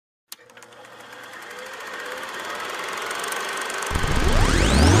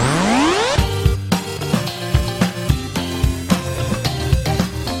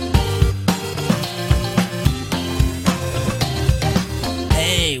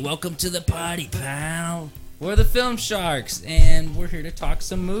Welcome to the party, pal. We're the Film Sharks, and we're here to talk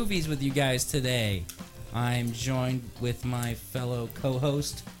some movies with you guys today. I'm joined with my fellow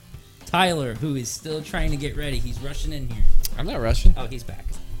co-host, Tyler, who is still trying to get ready. He's rushing in here. I'm not Russian. Oh, he's back.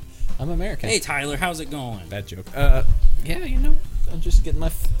 I'm American. Hey, Tyler, how's it going? Bad joke. Yeah, you know, I'm just getting my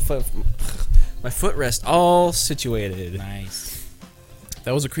footrest all situated. Nice.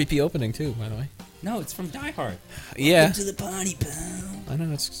 That was a creepy opening too, by the way. No, it's from Die Hard. Yeah. Welcome to the party, pal. I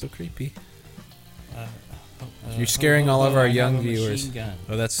know, it's so creepy. You're scaring all of our young viewers. Oh,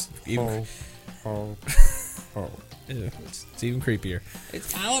 that's even. It's even creepier.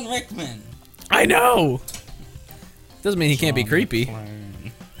 It's Alan Rickman. I know. Doesn't mean he can't be creepy.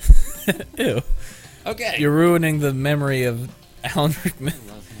 Ew. Okay. You're ruining the memory of Alan Rickman. I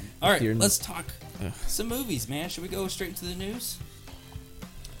love him. All right, let's talk some movies, man. Should we go straight to the news?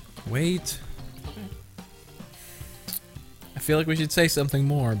 Wait. I feel like we should say something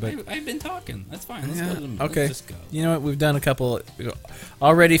more, but I've been talking. That's fine. Let's go to the okay. Let's just go. You know what? We've done a couple.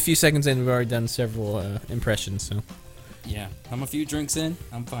 Already a few seconds in, we've already done several impressions. So Yeah, I'm a few drinks in.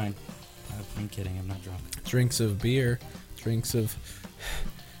 I'm fine. I'm kidding. I'm not drunk. drinks of beer, drinks of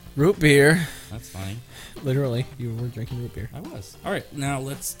root beer. That's funny. Literally, you were drinking root beer. I was. All right, now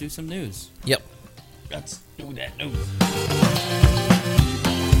let's do some news. Yep. Let's do that news.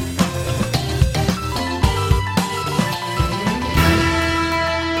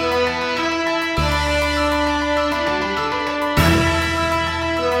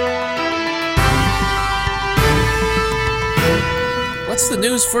 What's the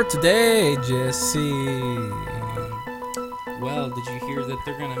news for today, Jesse? Well, did you hear that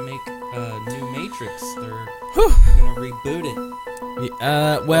they're gonna make a new Matrix? They're Whew. gonna reboot it.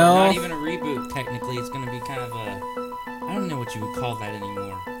 Well, Not even a reboot. Technically, it's gonna be kind of a. I don't know what you would call that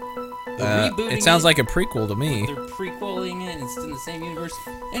anymore. They're rebooting it sounds like a prequel to me. They're prequeling it. It's in the same universe.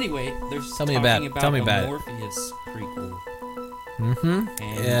 Anyway, they're Tell me talking about it. Tell me a about it. Morpheus prequel. Mm-hmm.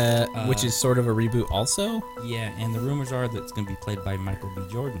 And, which is sort of a reboot, also. Yeah, and the rumors are that it's gonna be played by Michael B.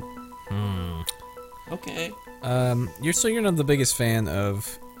 Jordan. Okay. You're not the biggest fan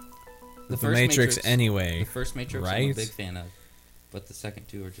of the first Matrix anyway. The first Matrix I'm a right? big fan of, but the second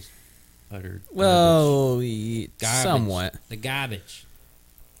two are just utter Well, garbage. somewhat. The garbage.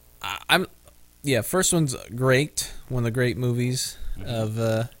 First one's great. One of the great movies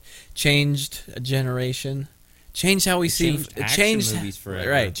of changed a generation. Changed how we see. Changed movies forever.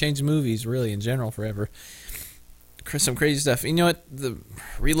 Right, changed movies really in general forever. Some crazy stuff. You know what? The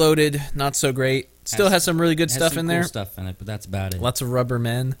Reloaded, not so great. Still has some really good stuff in there. Cool stuff in it, but that's about it. Lots of rubber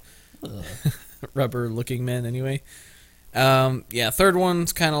men. Rubber-looking men, anyway. Third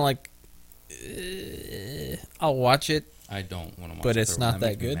one's kind of like... I'll watch it. I don't want to watch but the it's third not one. that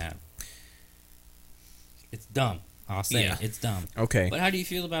makes me good. mad. It's dumb. I'll say it. It's dumb. Okay. But how do you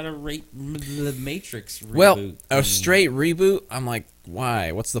feel about the Matrix reboot? Well, a straight reboot, I'm like,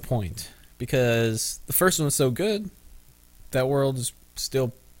 why? What's the point? Because the first one was so good, that world is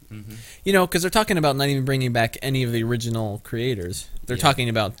still... Mm-hmm. You know, because they're talking about not even bringing back any of the original creators. They're talking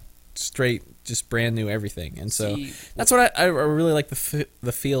about straight, just brand new everything. And so that's what I really like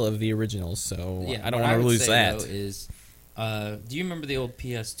the feel of the originals. So I don't want to lose that. Though, is, do you remember the old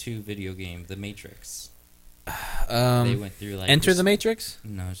PS2 video game, The Matrix? They went through like Enter the Matrix?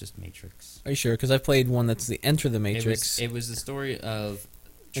 No, it's just Matrix. Are you sure? Because I played one that's the Enter the Matrix. It was the story of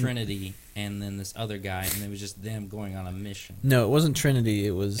Trinity and then this other guy, and it was just them going on a mission. No, it wasn't Trinity.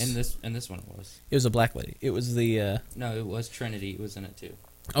 It was in this one. It was. It was a black lady. It was the. No, it was Trinity. It was in it too.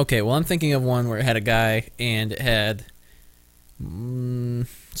 Okay, well, I'm thinking of one where it had a guy and it had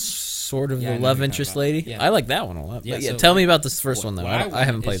sort of the love interest lady. Yeah. I like that one a lot. Yeah, so tell me about this first one though. I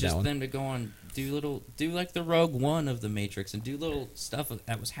haven't played that one. It's just them to go on do like the Rogue One of the Matrix and do little stuff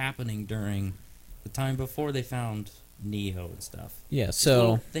that was happening during the time before they found Neo and stuff. Yeah, just so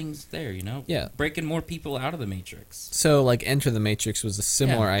little things there, you know. Yeah, breaking more people out of the Matrix. So like Enter the Matrix was a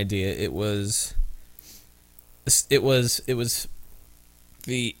similar idea. It was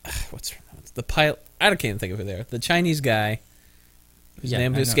the the pilot. I can't even think of it there. The Chinese guy whose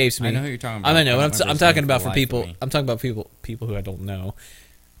name escapes me. I know who you're talking about. I know. I'm talking about for people. I'm talking about people who I don't know.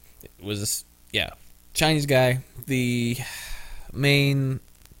 It was this, Chinese guy. The main.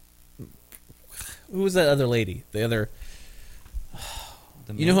 Who was that other lady? The other.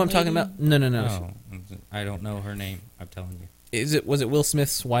 You know who I'm talking about? No. I don't know her name. I'm telling you. Was it Will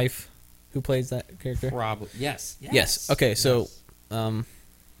Smith's wife who plays that character? Probably. Yes. Okay, so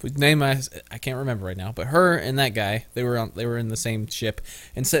whose name I can't remember right now, but her and that guy, they were in the same ship,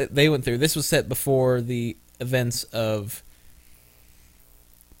 and so they went through. This was set before the events of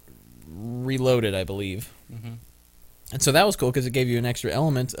Reloaded, I believe. Mm-hmm. And so that was cool because it gave you an extra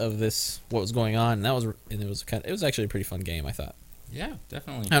element of what was going on, and it was actually a pretty fun game, I thought. Yeah,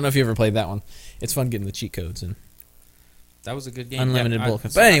 definitely. I don't know if you ever played that one. It's fun getting the cheat codes and that was a good game. Unlimited yeah, bullet.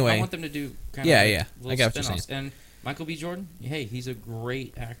 But anyway, I want them to do kind yeah, of yeah. I got what you're saying. And Michael B. Jordan, hey, he's a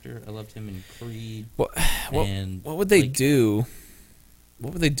great actor. I loved him in Creed. What would they do?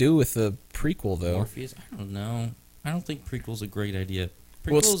 What would they do with the prequel though? Morpheus? I don't know. I don't think prequel's a great idea.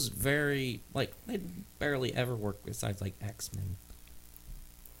 Prequel's very they barely ever work besides like X-Men.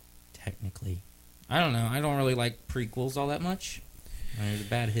 Technically, I don't know. I don't really like prequels all that much. There's a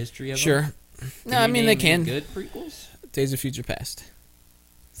bad history of them. Sure. No, I mean they can. Good prequels. Days of Future Past.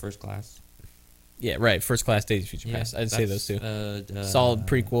 First Class. Yeah, right. First Class, Days of Future Past. I'd say those two. Solid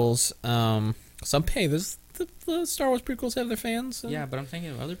prequels. The Star Wars prequels have their fans. Yeah, but I'm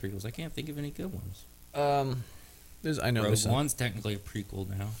thinking of other prequels. I can't think of any good ones. There's One's technically a prequel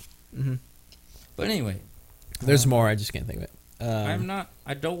now. Mm-hmm. But anyway, there's more. I just can't think of it.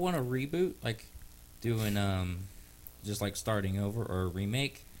 I don't want to reboot, like doing just like starting over or a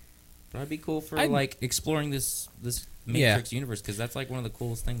remake. But I'd be cool for like exploring this Matrix universe because that's like one of the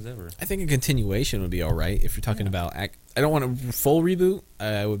coolest things ever. I think a continuation would be all right if you're talking about. I don't want a full reboot.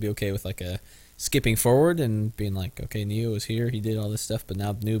 I would be okay with like a skipping forward and being like, okay, Neo is here, he did all this stuff, but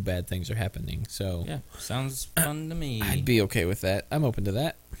now new bad things are happening. So yeah, sounds fun to me. I'd be okay with that. I'm open to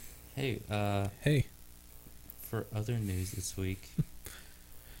that. Hey. For other news this week,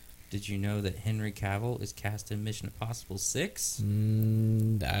 did you know that Henry Cavill is cast in Mission Impossible 6?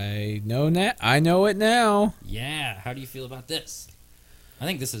 I know it now. Yeah. How do you feel about this? I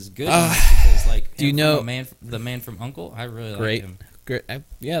think this is good because, like, do you know the man from Uncle? I really like him. Great.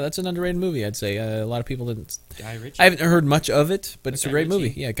 Yeah, that's an underrated movie. I'd say a lot of people didn't. Guy Ritchie. I haven't heard much of it, but it's a great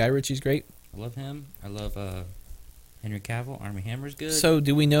movie. Yeah, Guy Ritchie's great. I love him. I love Henry Cavill. Armie Hammer's good. So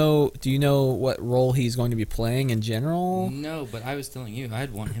do you know what role he's going to be playing in general? No, but I was telling you,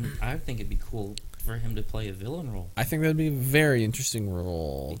 I'd want him. I think it'd be cool for him to play a villain role. I think that'd be a very interesting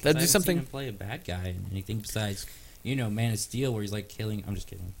role. Because that'd be something. Seen him play a bad guy in anything besides, Man of Steel, where he's like killing. I'm just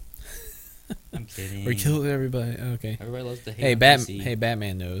kidding. I'm kidding. Or he killed everybody. Okay. Everybody loves to hate. Hey,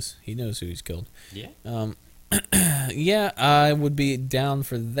 Batman knows. He knows who he's killed. Yeah. Yeah, I would be down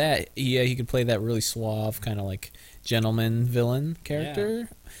for that. Yeah, he could play that really suave kind of like gentleman villain character.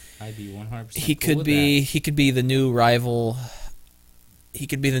 Yeah. I'd be 100%. He could be the new rival. He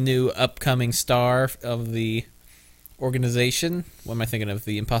could be the new upcoming star of the organization. What am I thinking of?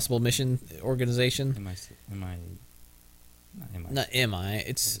 The Impossible Mission organization. Not MI.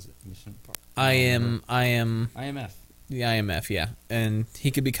 It's IMF. The IMF, yeah. And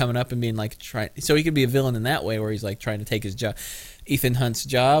he could be coming up and being like so he could be a villain in that way where he's like trying to take his job, Ethan Hunt's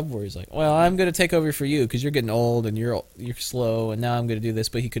job, where he's like, well, I'm going to take over for you because you're getting old and you're slow, and now I'm going to do this.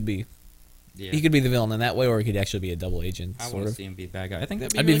 But he could be the villain in that way, or he could actually be a double agent. I want to see him be a bad guy. I think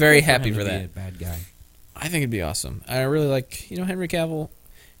I'd be very happy for that. Be a bad guy. I think it'd be awesome. I really like Henry Cavill.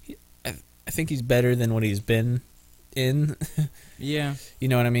 I think he's better than what he's been in. Yeah. You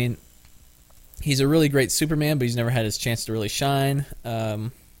know what I mean? He's a really great Superman, but he's never had his chance to really shine.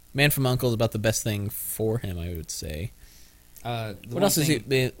 Man from U.N.C.L.E. is about the best thing for him, I would say. What else has he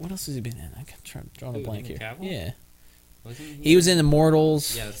been in? I'm drawing a blank here. Cavill? Yeah. He was in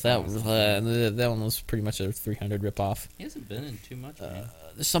Immortals. Yeah, that one was pretty much a 300 ripoff. He hasn't been in too much, man.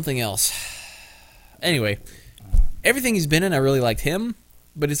 There's something else. Anyway, everything he's been in, I really liked him,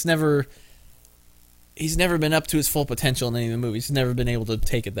 but he's never been up to his full potential in any of the movies. He's never been able to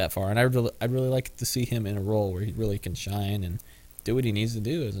take it that far, and I'd really like to see him in a role where he really can shine and do what he needs to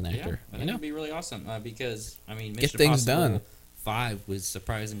do as an actor. Yeah, I think it'd be really awesome because Mission get things Impossible done. 5 was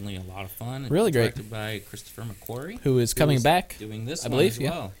surprisingly a lot of fun. Really great. Directed by Christopher McQuarrie, who is coming back, doing this I believe. as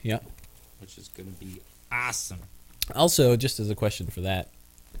well. Yeah, which is going to be awesome. Also, just as a question for that,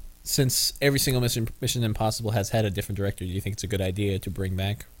 since every single Mission Impossible has had a different director, do you think it's a good idea to bring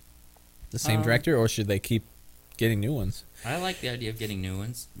back the same director, or should they keep getting new ones? I like the idea of getting new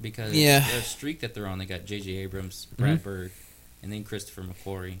ones because the streak that they're on, they got J.J. Abrams, Brad Bird, and then Christopher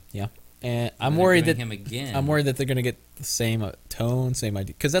McQuarrie. Yeah, and I'm worried that him again. I'm worried that they're going to get the same tone, same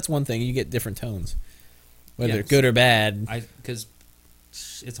idea, because that's one thing, you get different tones, whether they're good or bad. Because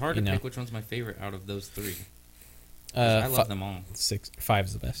it's hard to pick which one's my favorite out of those three. I love them all. 5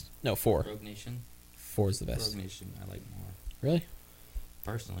 is the best. No, 4. Rogue Nation. 4 is the best. Rogue Nation, I like more. Really?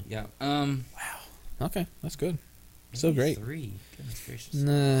 Personally, yeah. Wow. Okay, that's good. So great. 3. Goodness gracious.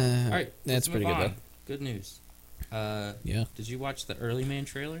 Nah. All right, that's pretty good though. Good news. Yeah. Did you watch the Early Man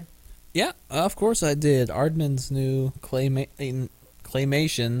trailer? Yeah, of course I did. Aardman's new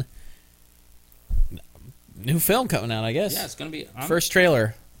claymation new film coming out, I guess. Yeah, it's gonna be first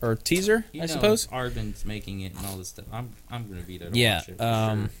trailer. or teaser, I suppose. Arvin's making it and all this stuff. I'm gonna be there to Yeah, watch it.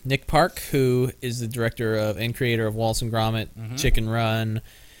 For sure. Nick Park, who is the director of and creator of Wallace and Gromit, Chicken Run.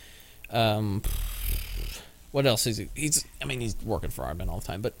 What else is he? He's working for Arvin all the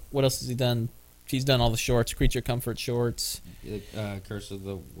time. But what else has he done? He's done all the shorts, Creature Comfort shorts. Curse of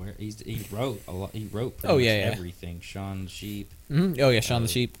the Were. He wrote a lot. He wrote everything. Shaun the Sheep. Mm-hmm. Oh yeah, Shaun the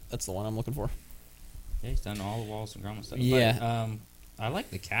Sheep. That's the one I'm looking for. Yeah, he's done all the Wallace and Gromit stuff. Yeah. But, I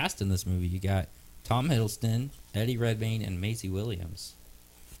like the cast in this movie. You got Tom Hiddleston, Eddie Redmayne, and Maisie Williams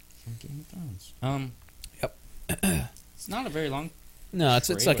from Game of Thrones. Yep. It's not a very long. No, it's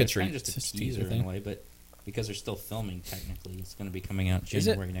like a treat. Kind of just a teaser in a way, but because they're still filming, technically, it's going to be coming out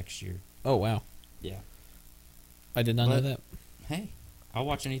January next year. Oh wow. Yeah. I did not know that. Hey, I'll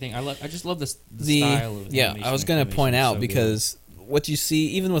watch anything. I just love the style of animation. I was going to point out because what you see,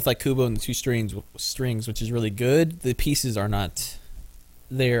 even with like Kubo and the two strings, which is really good, the pieces are not.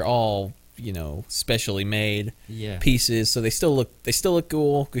 They're all specially made pieces, so they still look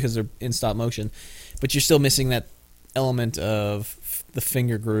cool because they're in stop motion, but you're still missing that element of the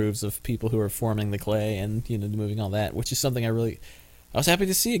finger grooves of people who are forming the clay and moving all that, which is something I was happy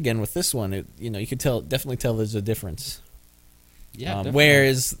to see again with this one. You could definitely tell there's a difference. Yeah.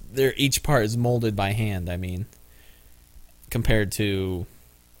 Whereas each part is molded by hand. I mean, compared to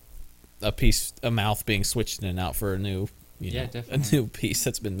a mouth being switched in and out for a new, a new piece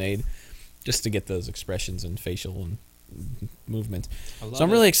that's been made, just to get those expressions and facial and movement. So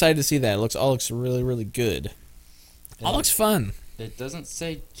I'm really excited to see that. It all looks really, really good. All looks fun. It doesn't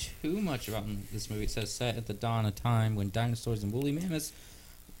say too much about this movie. It says set at the dawn of time when dinosaurs and woolly mammoths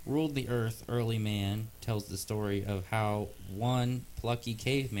ruled the earth. Early man tells the story of how one plucky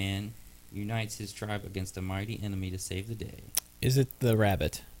caveman unites his tribe against a mighty enemy to save the day. Is it the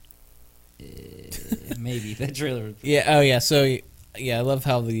rabbit? Maybe that trailer. Yeah. Oh yeah. So yeah, I love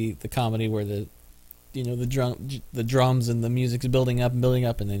how the comedy where the drums and the music's building up, and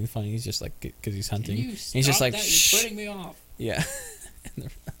then finally he's just like, because he's hunting, he's just like, shh. You're putting me off. Yeah.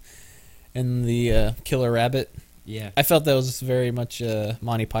 And the killer rabbit. Yeah. I felt that was very much a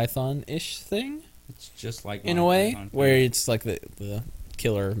Monty Python-ish thing. It's just like in a way, where it's like the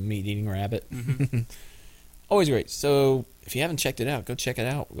killer meat-eating rabbit. Mm-hmm. Always great. So if you haven't checked it out, go check it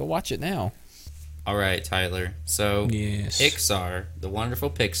out. Go watch it now. All right, Tyler. So yes. Pixar, the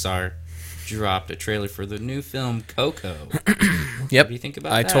wonderful Pixar, dropped a trailer for the new film Coco. Yep. What do you think about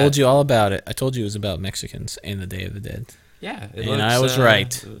that? I told you all about it. I told you it was about Mexicans and the Day of the Dead. Yeah. I was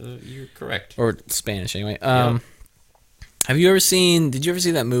right. You're correct. Or Spanish, anyway. Yep. Did you ever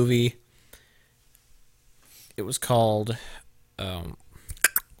see that movie? It was called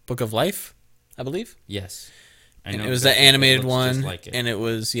Book of Life, I believe. Yes. And it was the animated one, like and it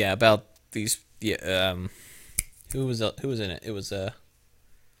was about these. Yeah. Who was in it? It was I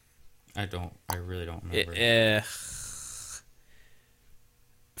really don't remember.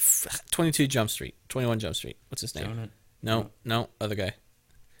 22 Jump Street. 21 Jump Street. What's his name? No, other guy.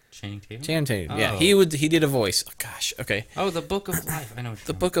 Channing Tatum? Channing Tatum. Yeah, he did a voice. Oh, gosh, okay. Oh, the Book of Life. I know what you're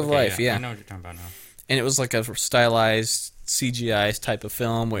The Book of Life, yeah. I know what you're talking about now. And it was like a stylized CGI type of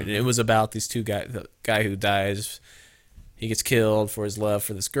film where it was about these two guys. The guy who dies, he gets killed for his love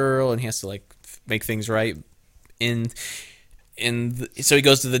for this girl, and he has to like make things right. So he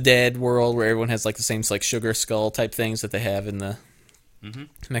goes to the dead world where everyone has like the same like sugar skull type things that they have in the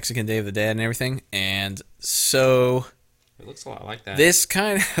Mexican Day of the Dead and everything. And so it looks a lot like that. That's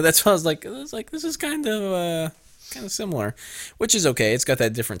what I was like. This is kind of similar, which is okay. It's got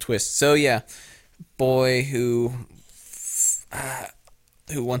that different twist. So yeah, boy who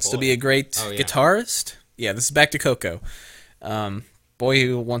wants to be a great guitarist. Yeah, this is back to Coco. Boy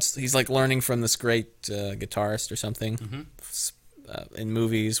who he's like learning from this great guitarist or something in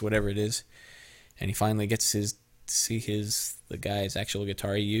movies, whatever it is, and he finally gets to see the guy's actual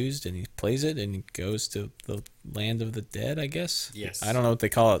guitar he used, and he plays it, and he goes to the land of the dead, I guess. Yes. I don't know what they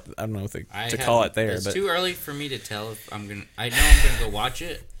call it. I don't know what to call it there. It's too early for me to tell if I'm gonna. I know I'm gonna go watch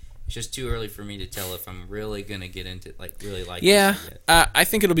it. It's just too early for me to tell if I'm really gonna get into really like. Yeah, I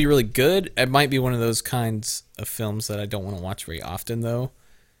think it'll be really good. It might be one of those kinds of films that I don't want to watch very often, though.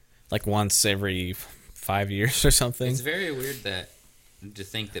 Like once every 5 years or something. It's very weird to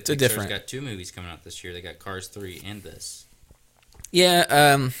think that Pixar's got two movies coming out this year. They got Cars 3 and this.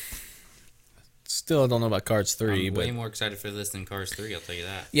 Yeah, still don't know about Cars 3. I'm way more excited for this than Cars 3, I'll tell you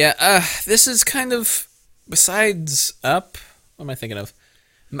that. Yeah, this is kind of, besides Up, what am I thinking of?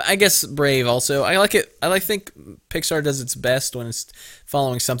 I guess Brave also. I like it. I think Pixar does its best when it's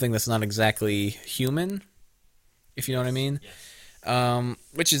following something that's not exactly human, if you know what I mean. Yes.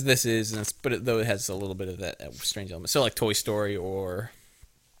 Which this is, though it has a little bit of that strange element. So like Toy Story or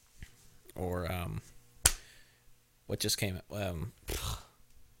or what just came out?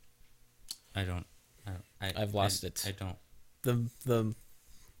 I've lost it. I don't. The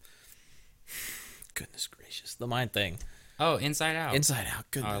goodness gracious, the mind thing. Oh, Inside Out. Inside Out.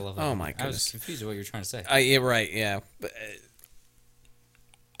 Good. Oh, I love that. Oh my I goodness. was confused with what you were trying to say. Yeah, right. Yeah. But,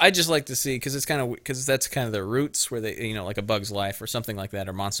 I just like to see because that's kind of their roots where they like A Bug's Life or something like that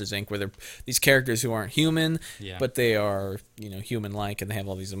or Monsters Inc. where they're these characters who aren't human, but they are human like and they have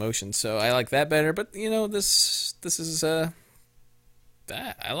all these emotions. So I like that better. But this is I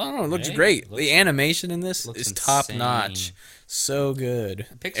don't know. It looks great. The animation in this is top notch. So good.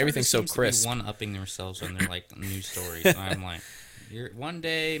 Pixar Everything's so seems crisp. To be one-upping themselves on their news stories. So I'm like, you're one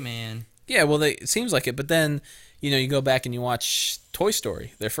day, man. Yeah, well, it seems like it, but then you go back and you watch Toy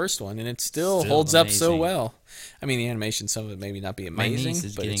Story, their first one, and it still holds up so well. I mean, the animation, some of it maybe not be amazing, My niece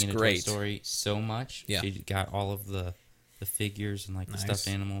is but getting it's into great. Toy Story so much. Yeah. She got all of the figures and the stuffed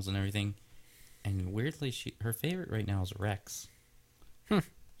animals and everything. And weirdly, her favorite right now is Rex.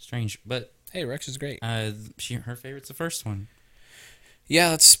 Strange, but hey, Rex is great. Her favorite's the first one.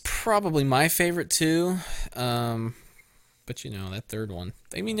 Yeah, that's probably my favorite too. But that third one.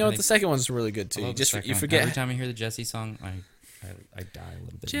 I mean, the second one's really good too. You forget every time I hear the Jessie song, I die a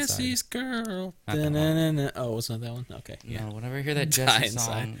little bit. Jesse's inside. Girl. Oh, it's not that one. Okay, yeah. No, whenever I hear that Jessie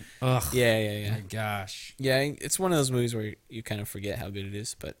song, ugh. Yeah. My gosh. Yeah, it's one of those movies where you kind of forget how good it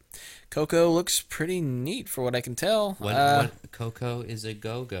is. But Coco looks pretty neat for what I can tell. What Coco is a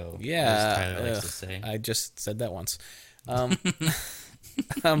go-go. Yeah, as Tyler likes to say. I just said that once.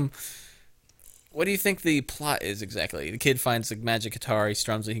 What do you think the plot is exactly? The kid finds the magic guitar, he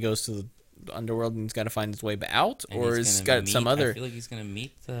strums it, he goes to the underworld, and he's got to find his way out, or is got some other? I feel like he's gonna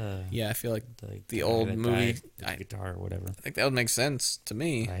meet the. Yeah, I feel like the old movie guitar or whatever. I think that would make sense to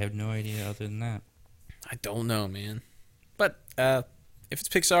me. I have no idea other than that. I don't know, man. But if it's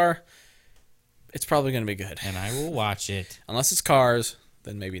Pixar, it's probably gonna be good. And I will watch it. Unless it's Cars,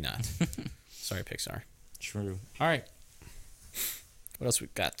 then maybe not. Sorry, Pixar. True. All right. What else we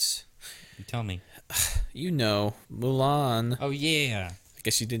got? You tell me. Mulan. Oh, yeah. I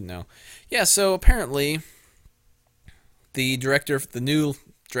guess you didn't know. Yeah, so apparently the new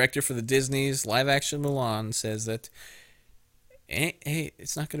director for the Disney's live-action Mulan says that, hey,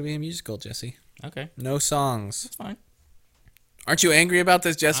 it's not going to be a musical, Jesse. Okay. No songs. That's fine. Aren't you angry about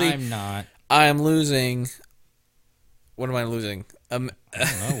this, Jesse? I'm not. I am losing. What am I losing? I don't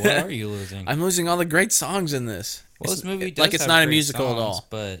know. What are you losing? I'm losing all the great songs in this. Well, this movie does it's have not a great musical songs, at all.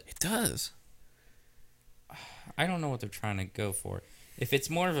 But it does. I don't know what they're trying to go for. If it's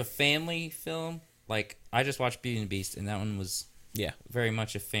more of a family film, like I just watched Beauty and the Beast, and that one was very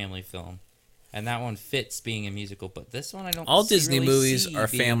much a family film, and that one fits being a musical. But this one, I don't. All Disney really movies are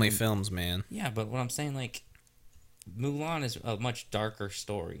family films, man. Yeah, but what I'm saying, like Mulan is a much darker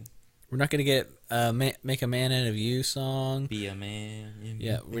story. We're not gonna get "Make a Man Out of You" song. Be a man.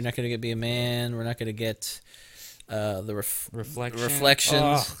 Yeah, we're not gonna get "Be a Man." We're not gonna get the Reflections.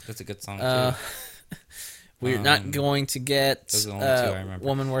 Oh, that's a good song too. We're not going to get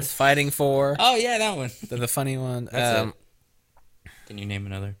 "Woman Worth Fighting For." Oh yeah, that one. The funny one. That's it. Can you name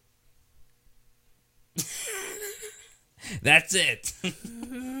another? That's it.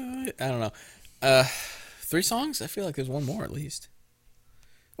 I don't know. 3 songs? I feel like there's one more at least.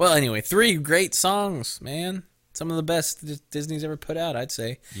 Well, anyway, 3 great songs, man. Some of the best Disney's ever put out, I'd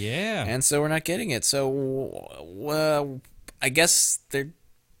say. Yeah. And so we're not getting it. So I guess they're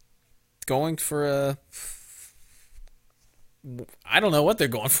going for a... I don't know what they're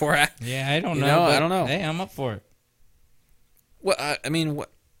going for. Yeah, I don't know. I don't know. Hey, I'm up for it. Well, I mean, what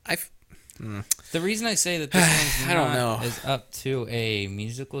the reason I say that this one's is up to a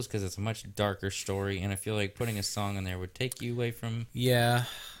musical is because it's a much darker story, and I feel like putting a song in there would take you away from. Yeah.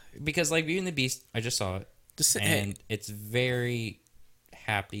 Because like Beauty and the Beast, I just saw it, it's very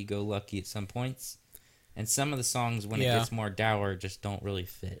happy-go-lucky at some points, and some of the songs when it gets more dour just don't really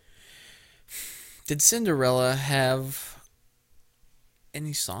fit. Did Cinderella have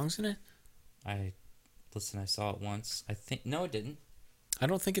any songs in it? I saw it once. I think no, it didn't. I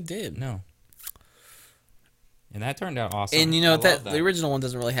don't think it did. No. And that turned out awesome. And the original one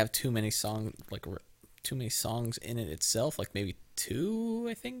doesn't really have too many songs in it itself. Like maybe 2,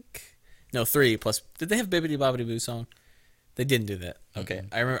 I think. No, 3 plus. Did they have Bibbidi Bobbidi Boo song? They didn't do that. Okay,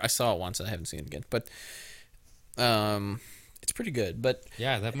 I remember I saw it once. And I haven't seen it again, but it's pretty good. But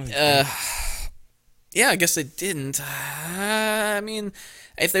yeah, that movie. Yeah, I guess they didn't. I mean,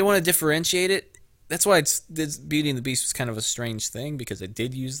 if they want to differentiate it, that's why Beauty and the Beast was kind of a strange thing because they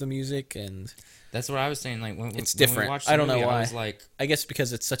did use the music and. That's what I was saying. Like it's different. When we watched the I don't movie, know why. I was like, I guess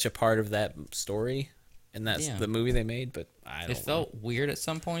because it's such a part of that story, and that's the movie they made. But I don't know. It felt weird at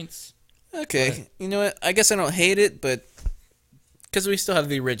some points. Okay, you know what? I guess I don't hate it, but because we still have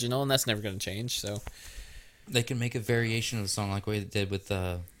the original, and that's never going to change. So they can make a variation of the song like the way they did with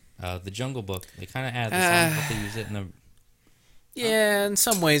the Jungle Book. They kind of add the song, but they use it in the. Yeah, in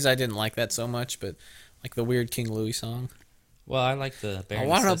some ways I didn't like that so much, but like the weird King Louie song. Well, I like the. I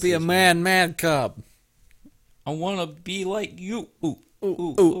want to be a man, mad cub. I want to be like you. Ooh,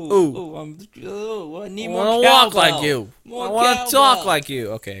 ooh, ooh. I need I more want to walk like you. More I want to cowbell. talk like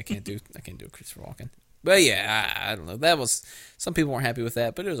you. Okay, I can't do Christopher Walken. But yeah, I don't know. That was some people weren't happy with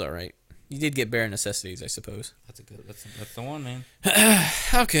that, but it was all right. You did get Bare Necessities, I suppose. That's the one, man.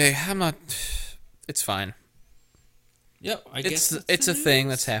 Okay, I'm not. It's fine. Yep, I guess it's a thing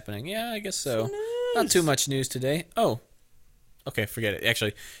that's happening. Yeah, I guess so. Not too much news today. Oh, okay, forget it.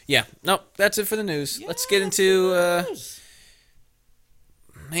 Actually, yeah, no, that's it for the news. Yeah, let's get into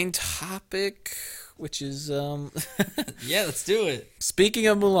main topic, which is yeah, let's do it. Speaking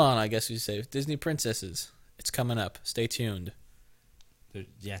of Mulan, I guess you say Disney princesses. It's coming up. Stay tuned.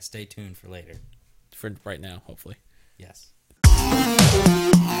 Yeah, stay tuned for later. For right now, hopefully. Yes.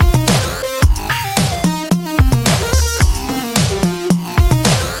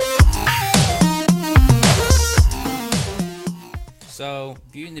 So,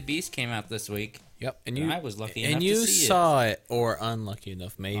 Beauty and the Beast came out this week. Yep, and I was lucky enough and to you see saw it, or unlucky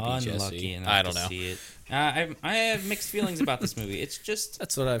enough, maybe. Unlucky Jesse. enough I don't to know. see it. I have mixed feelings about this movie. It's just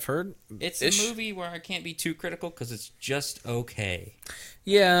That's what I've heard. it's a movie where I can't be too critical because it's just okay.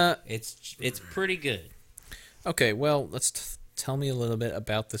 Yeah. It's pretty good. Okay, well, let's tell me a little bit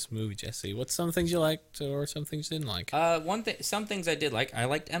about this movie, Jesse. What's some things you liked or some things you didn't like? Some things I did like. I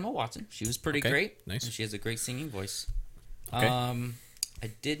liked Emma Watson. She was pretty great. Nice. And she has a great singing voice. Okay.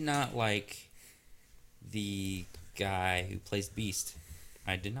 I did not like the guy who plays Beast.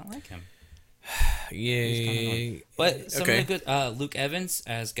 I did not like him. Yeah. But some of the good. Luke Evans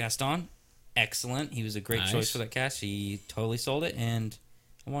as Gaston, excellent. He was a great choice for that cast. He totally sold it, and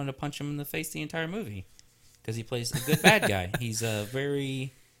I wanted to punch him in the face the entire movie because he plays a good bad guy. He's a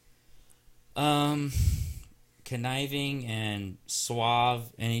very conniving and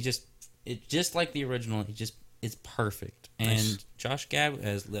suave, and just like the original. It's perfect. And Josh Gad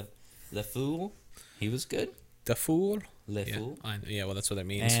as Le Fool, he was good. The Fool? Le Fool. Yeah, well, that's what that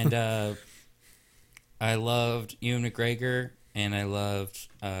means. And I loved Ewan McGregor, and I loved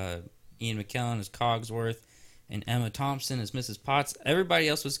Ian McKellen as Cogsworth, and Emma Thompson as Mrs. Potts. Everybody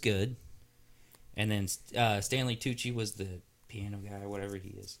else was good. And then Stanley Tucci was the piano guy, whatever he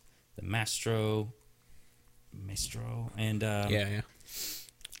is. The Maestro. And yeah.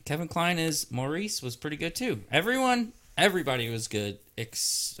 Kevin Kline as Maurice was pretty good, too. Everybody was good.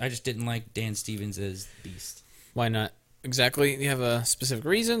 I just didn't like Dan Stevens as Beast. Why not? Exactly. You have a specific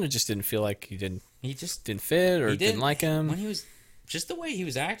reason, or just didn't feel like he just didn't fit, or didn't like him? When he was just the way he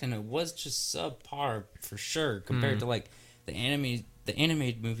was acting, it was just subpar for sure compared to like the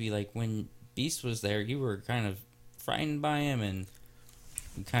animated movie. Like when Beast was there, you were kind of frightened by him, and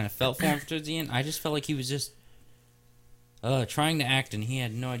you kind of felt for him towards the end. I just felt like he was just trying to act, and he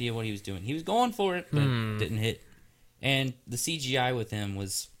had no idea what he was doing. He was going for it, but it didn't hit. And the CGI with him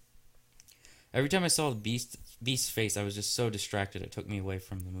was... Every time I saw the Beast's face, I was just so distracted. It took me away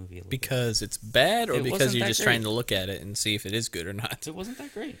from the movie a little because it's bad, or because you're just great. Trying to look at it and see if it is good or not? It wasn't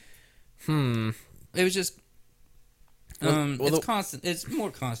that great. It was just... it's constant. It's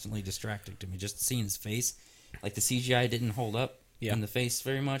more constantly distracting to me, just seeing his face. Like, the CGI didn't hold up in the face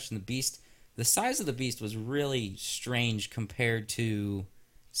very much, and the Beast... The size of the Beast was really strange compared to,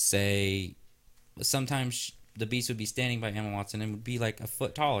 say... Sometimes the Beast would be standing by Emma Watson and would be like a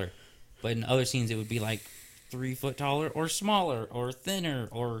foot taller. But in other scenes, it would be like 3 foot taller or smaller or thinner.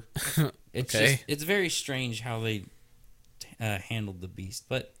 Or it's very strange how they handled the Beast.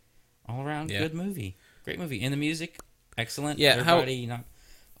 But all around, good movie. Great movie. And the music, excellent. Yeah, how were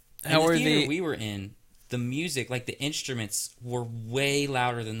the we were in, the music, like the instruments, were way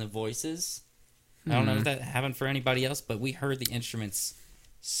louder than the voices. I don't know if that happened for anybody else, but we heard the instruments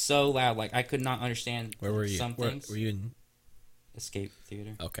so loud, like I could not understand. Where were you? Some things. Were you in Escape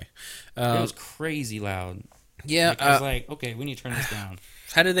Theater? Okay, it was crazy loud. Yeah, like, I was like, okay, we need to turn this down.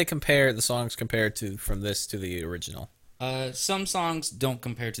 How did they compare the songs compared to from this to the original? Some songs don't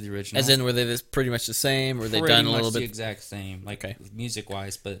compare to the original. As in, were they pretty much the same? Or were they done a little bit the exact same, like music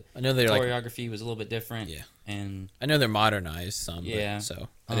wise? But I know choreography was a little bit different. Yeah, and I know they're modernized some. Yeah, but, so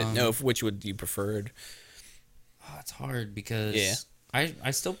I didn't know which would you preferred. Oh, it's hard because I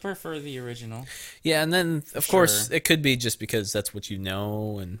still prefer the original. Yeah, and then of course it could be just because that's what you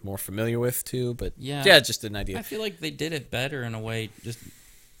know and more familiar with too. But yeah, just an idea. I feel like they did it better in a way. Just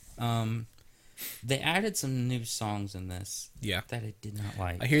They added some new songs in this. Yeah. That I did not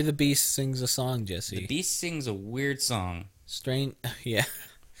like. I hear the Beast sings a song, Jesse. The Beast sings a weird song. Strange. Yeah.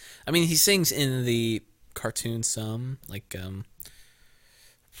 I mean, he sings in the cartoon some, like,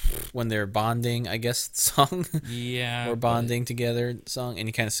 when they're bonding, I guess, song. Yeah. or bonding together song, and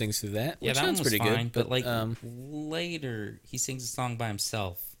he kind of sings through that. Yeah, which that sounds one was pretty fine. good. But like later, he sings a song by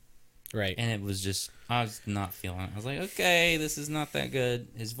himself. Right. And it was just, I was not feeling it. I was like, okay, this is not that good.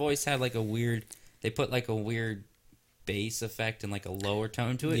 His voice had like a weird, they put like a weird bass effect and like a lower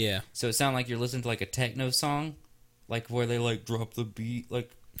tone to it. Yeah. So it sounded like you're listening to like a techno song, like where they like drop the beat. Like,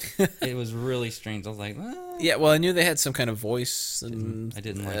 it was really strange. I was like, Yeah, well, I knew they had some kind of voice and I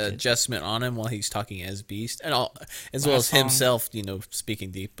didn't like it. adjustment on him while he's talking as Beast, and all, as Last well as song. himself,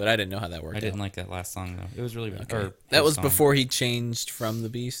 speaking deep. But I didn't know how that worked. I didn't like that last song though. It was really Okay. or That his was song. before he changed from the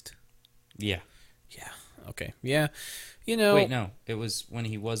Beast. Yeah. Yeah. Okay. Yeah. Wait, no. It was when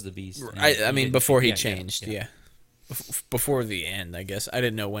he was the Beast. and I he mean, didn't- before he yeah, changed. yeah. Before the end, I guess. I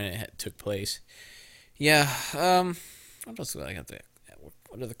didn't know when it took place. Yeah. What else do I got there?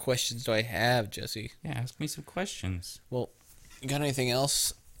 What other questions do I have, Jesse? Yeah, ask me some questions. Well, you got anything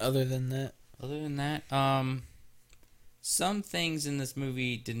else other than that? Other than that, some things in this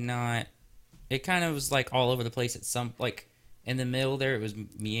movie did not. It kind of was like all over the place. At some like in the middle there, it was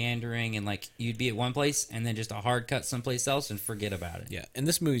meandering and like you'd be at one place and then just a hard cut someplace else and forget about it. Yeah, and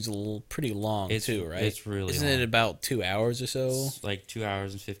this movie's pretty long too, right? It's really Isn't long. it about 2 hours or so? It's like 2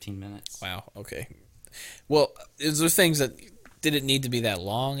 hours and 15 minutes. Wow. Okay. Well, is there things that did it need to be that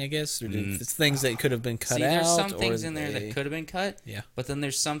long? I guess, or it's things that could have been cut See, out. there's some or things in there that could have been cut. Yeah. But then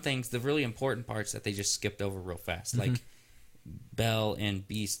there's some things, the really important parts that they just skipped over real fast, Mm-hmm. like Belle and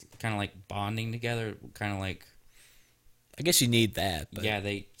Beast kind of like bonding together, kind of like. I guess you need that. But Yeah,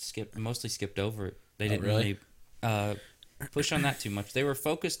 they mostly skipped over it. They didn't really? push on that too much. They were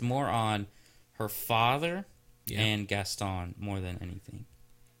focused more on her father Yeah. and Gaston more than anything.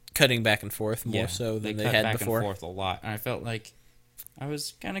 Cutting back and forth more so than they cut had back before. and forth a lot, and I felt like I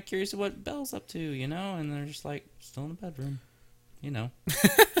was kind of curious of what Belle's up to, and they're just like still in the bedroom, Who knows?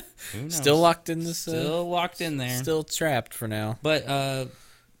 Still locked in this. Still locked in there. Still trapped for now. But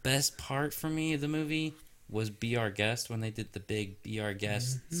best part for me of the movie was "Be Our Guest" when they did the big "Be Our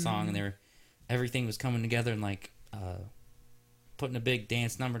Guest" song, and everything was coming together and like putting a big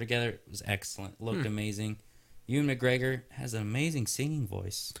dance number together. It was excellent. Looked amazing. Ewan McGregor has an amazing singing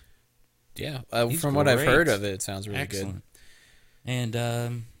voice. Yeah, He's from what I've great. heard of it, it sounds really Excellent. good. And let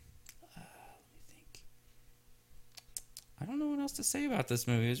me think. I don't know what else to say about this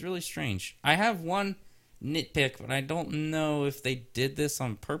movie. It was really strange. I have one nitpick, but I don't know if they did this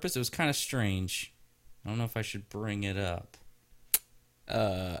on purpose. It was kind of strange. I don't know if I should bring it up.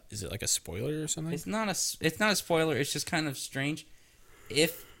 Is it like a spoiler or something? It's not a spoiler. It's just kind of strange.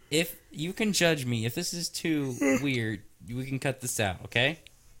 If you can judge me, if this is too weird, we can cut this out, okay?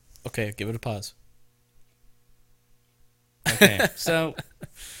 Okay, give it a pause. Okay. So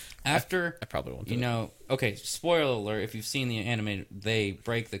after I probably won't. Do it. okay, spoiler alert, if you've seen the animated, they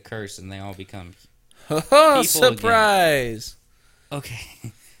break the curse and they all become Oh, people surprise!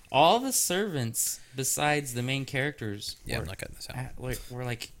 okay. All the servants besides the main characters Yeah, were, I'm not cutting this out. were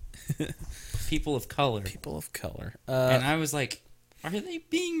like people of color. People of color. And I was like, are they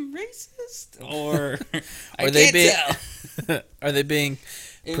being racist or I Are they can't tell. Are they being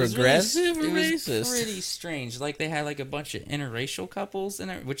It was progressive really, or it was racist? pretty strange. Like they had like a bunch of interracial couples in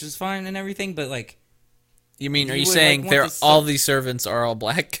it, which is fine and everything, but like, You mean, are you you would, saying like, they're want the all these servants are all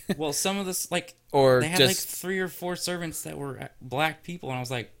black? well, some of this like Or they had like just 3 or 4 servants that were black people, and I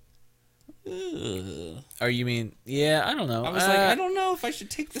was like, ugh. or you mean, yeah, I don't know. I was like, I don't know if I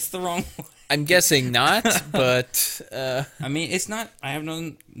should take this the wrong way. I'm guessing not, but I mean, it's not.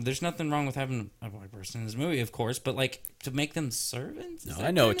 There's nothing wrong with having a black person in this movie, of course, but like to make them servants. No, Is that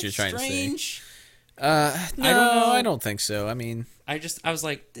I know what kind you're of trying to say. strange? no, I don't know. I don't think so. I mean, I was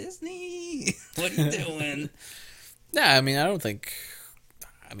like, Disney, what are you doing? nah, I mean, I don't think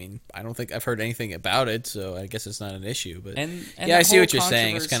I've heard anything about it, so I guess it's not an issue. But And yeah, I the see whole what you're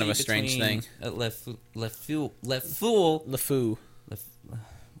saying. It's kind of a controversy strange between, thing. LeFou, LeFou,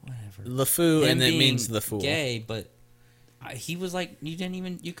 whatever. LeFou, Him and it being means the fool. Gay, but he was like, you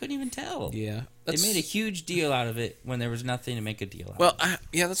couldn't even tell. Yeah, They made a huge deal out of it when there was nothing to make a deal out. well, of.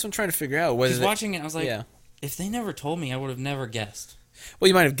 yeah, that's what I'm trying to figure out. Whether Because watching it, I was like, yeah. if they never told me, I would have never guessed. Well,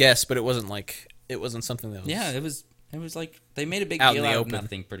 you might have guessed, but it wasn't something that was. Yeah, it was like they made a big Out in deal the out open. of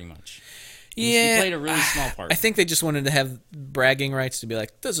nothing, pretty much. Yeah, He played a really small part. I think they just wanted to have bragging rights to be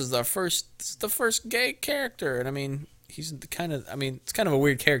like, this is the first gay character, and I mean, it's kind of a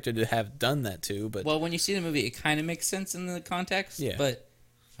weird character to have done that to, but Well, when you see the movie, it kind of makes sense in the context. Yeah. But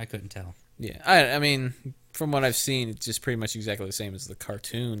I couldn't tell. Yeah, I mean, from what I've seen, it's just pretty much exactly the same as the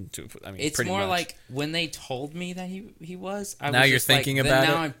cartoon. It's pretty more much. like when they told me that he was. Now you're thinking about it.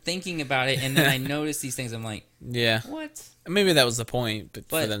 Now I'm thinking about it, and then I notice these things. I'm like, yeah, what? Maybe that was the point, but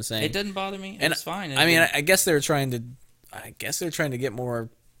for them saying it doesn't bother me. It's fine. I mean, I guess they're trying to. I guess they're trying to get more.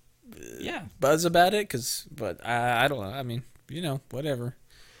 Buzz about it, but I don't know. I mean, whatever.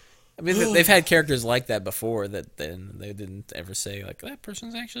 I mean, they've had characters like that before that then they didn't ever say like that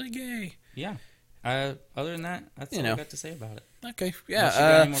person's actually gay. Yeah. Other than that, that's all I got to say about it. Okay. Yeah. Unless you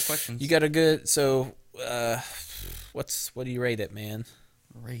got any more questions? You got a good. So, what do you rate it, man?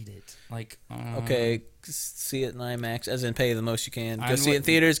 Rate it like. Okay, see it in IMAX, as in pay the most you can. Go see it in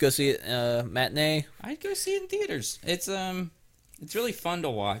theaters. Go see it matinee. I'd go see it in theaters. It's really fun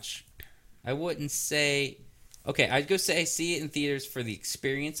to watch. I wouldn't say. Okay, I'd go say see it in theaters for the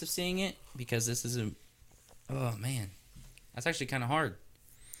experience of seeing it, because this is oh man, that's actually kind of hard.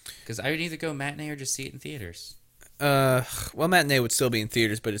 Because I would either go matinee or just see it in theaters. Well, matinee would still be in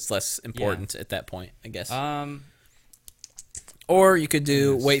theaters, but it's less important at that point, I guess. Or you could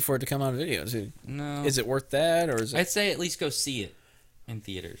wait for it to come on video. No. Is it worth that, or is it? I'd say at least go see it in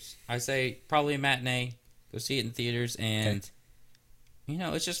theaters. I'd say probably a matinee. Go see it in theaters, and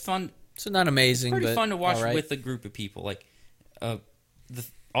it's just fun. So not amazing, it's pretty but fun to watch right. with a group of people. Like,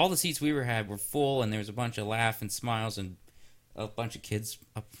 all the seats we had were full, and there was a bunch of laugh and smiles and a bunch of kids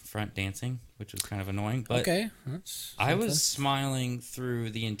up front dancing, which was kind of annoying. But I was smiling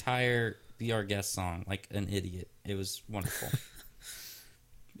through the entire "Be Our Guest" song like an idiot. It was wonderful.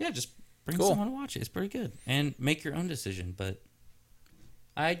 Yeah, just bring someone to watch it. It's pretty good, and make your own decision. But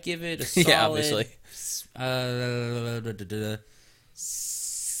I'd give it a solid obviously.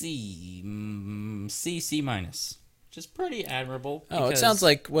 C minus. Just pretty admirable. Oh, it sounds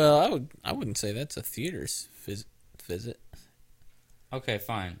like, well, I wouldn't say that's a theaters visit. Okay,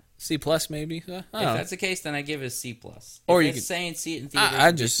 fine. C plus maybe. If that's the case, then I give it a C plus. Or if you could saying see it in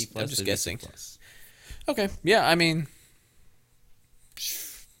theaters. I'm just guessing. Okay, yeah, I mean,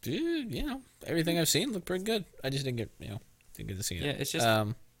 everything I've seen looked pretty good. I just didn't get to see it. Yeah, it's just.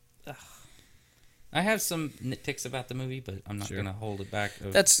 I have some nitpicks about the movie, but I'm not going to hold it back.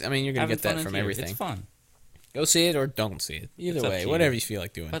 You're going to get that from everything. It's fun. Go see it or don't see it. Either way, whatever you feel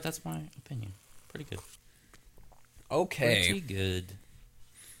like doing. But that's my opinion. Pretty good. Okay. Pretty good.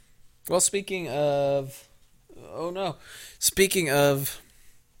 Well, speaking of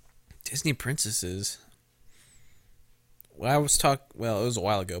Disney princesses, it was a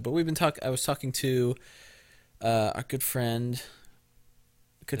while ago, but I was talking to our good friend,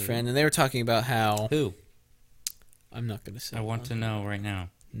 and they were talking about how. Who? I'm not going to say. I want to know right now.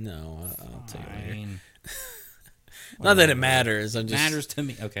 No, I'll tell you later. Not that it matters. Matters to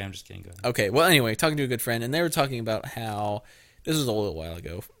me. Okay, I'm just kidding. Go ahead. Okay, well, anyway, talking to a good friend, and they were talking about how this was a little while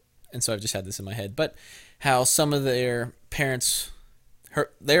ago, and so I've just had this in my head, but how some of their parents,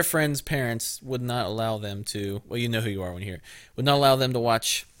 their friends' parents, would not allow them to. Well, you know who you are when you hear it. Would not allow them to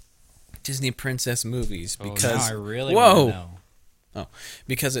watch Disney princess movies because. Now I really want to know. Oh,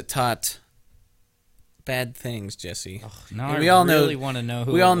 because it taught bad things, Jesse. Now we all really want to know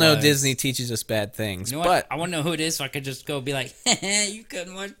who. We all know Disney teaches us bad things, but I want to know who it is, so I could just go be like, "You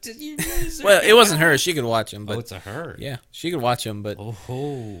couldn't watch Disney movies." Well, it wasn't her; she could watch them. But it's a her. Yeah, she could watch them, but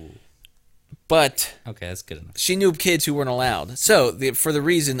But okay, that's good enough. She knew kids who weren't allowed. So for the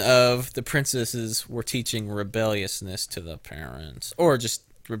reason of the princesses were teaching rebelliousness to the parents, or just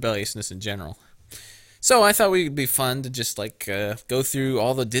rebelliousness in general. So I thought it would be fun to just go through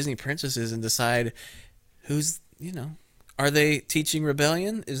all the Disney princesses and decide who's, are they teaching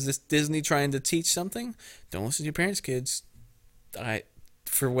rebellion? Is this Disney trying to teach something? Don't listen to your parents, kids.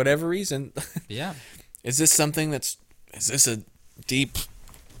 For whatever reason. Yeah. Is this a deep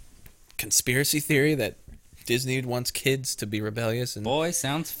conspiracy theory that Disney wants kids to be rebellious? And boy,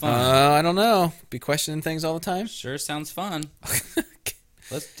 sounds fun. I don't know. Be questioning things all the time. Sure sounds fun.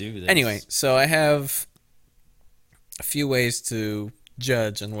 Let's do this. Anyway, so I have a few ways to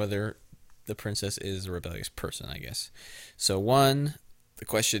judge on whether the princess is a rebellious person, I guess. So one, the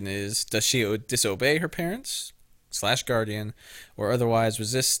question is, does she disobey her parents / guardian or otherwise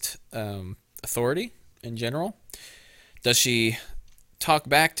resist authority in general? Does she talk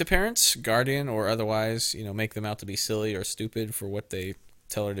back to parents, guardian, or otherwise, make them out to be silly or stupid for what they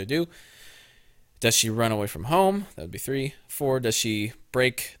tell her to do? Does she run away from home? That would be 3. 4, does she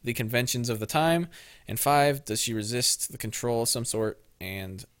break the conventions of the time? And 5, does she resist the control of some sort?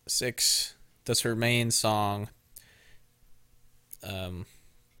 And 6, does her main song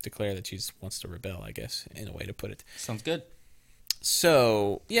declare that she wants to rebel, I guess, in a way to put it. Sounds good.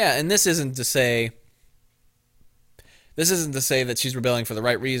 So, yeah, and this isn't to say This isn't to say that she's rebelling for the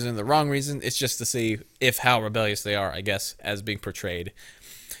right reason, the wrong reason. It's just to see if how rebellious they are, I guess, as being portrayed.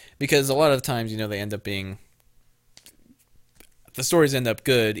 Because a lot of times, they end up being... The stories end up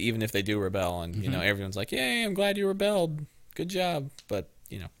good, even if they do rebel. And, everyone's like, yay, I'm glad you rebelled. Good job. But,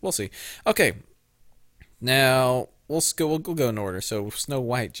 we'll see. Okay. Now, we'll go in order. So, Snow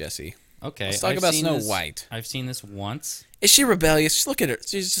White, Jesse. Okay. Let's talk about Snow White. I've seen this once. Is she rebellious? Just look at her.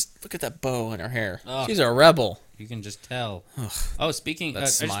 Look at that bow in her hair. Ugh. She's a rebel. You can just tell. Ugh. Oh, speaking... I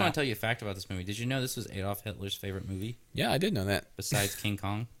just smile. want to tell you a fact about this movie. Did you know this was Adolf Hitler's favorite movie? Yeah, I did know that. Besides King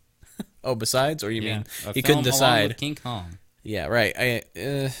Kong? Oh, besides? Or you mean he film couldn't decide? along with King Kong. Yeah, right.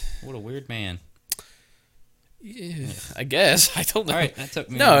 What a weird man. Yeah, I guess. I don't know. All right, that took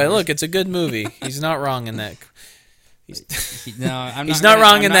me... No, look, it's a good movie. He's not wrong in that. I'm He's not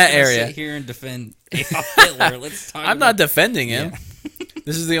wrong in that area. Sit here and defend Adolf Hitler. Let's talk. I'm not defending him. Yeah.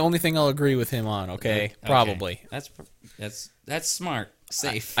 This is the only thing I'll agree with him on. Okay, probably. That's smart.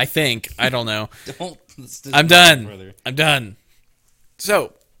 Safe. I think. I don't know. I'm done. I'm done.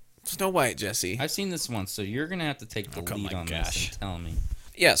 So, Snow White, Jesse. I've seen this once, so you're gonna have to take the lead on this and tell me.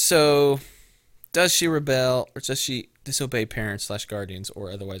 Yeah. So, does she rebel, or does she disobey parents / guardians,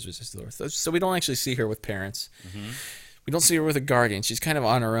 or otherwise resist the Lord? So we don't actually see her with parents. Mm-hmm. We don't see her with a guardian. She's kind of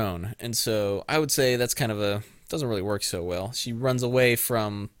on her own, and so I would say that's kind of doesn't really work so well. She runs away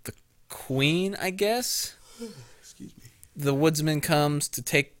from the queen, I guess. Excuse me. The woodsman comes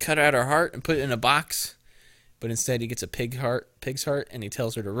to cut out her heart and put it in a box, but instead he gets a pig's heart, and he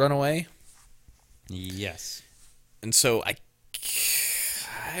tells her to run away. Yes. And so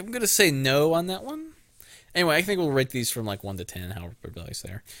I'm gonna say no on that one. Anyway, I think we'll rate these from like 1 to 10, how rebellious they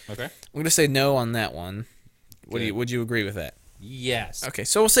are. Okay. I'm gonna say no on that one. Would you agree with that? Yes. Okay,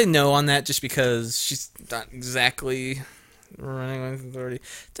 so we'll say no on that just because she's not exactly running with authority.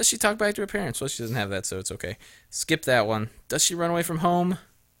 Does she talk back to her parents? Well, she doesn't have that, so it's okay. Skip that one. Does she run away from home?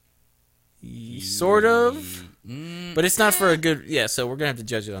 Sort of. But it's not for a good... Yeah, so we're going to have to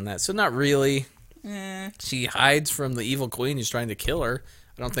judge it on that. So not really. She hides from the evil queen who's trying to kill her.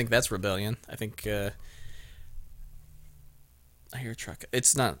 I don't think that's rebellion. I think... I hear a truck.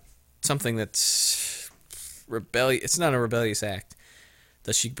 It's not something that's... It's not a rebellious act.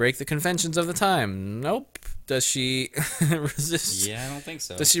 Does she break the conventions of the time? Nope. Does she resist? Yeah, I don't think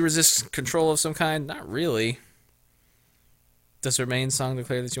so. Does she resist control of some kind? Not really. Does her main song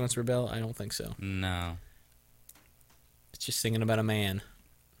declare that she wants to rebel? I don't think so. No. It's just singing about a man.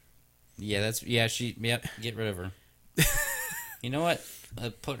 Yeah, get rid of her. You know what?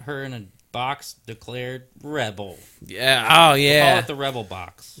 Put her in a box, declared rebel. Yeah. Oh, yeah. We'll call it the rebel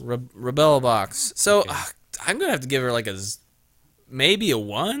box. Rebel box. So... Okay. I'm gonna have to give her like maybe a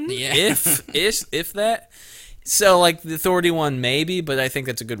 1, if that. So like the authority one, maybe, but I think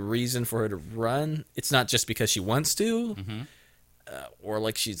that's a good reason for her to run. It's not just because she wants to, or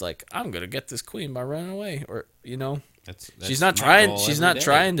like she's like, I'm gonna get this queen by running away, or that's she's not trying. She's not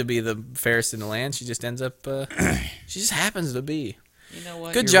trying to be the fairest in the land. She just ends up. She just happens to be. You know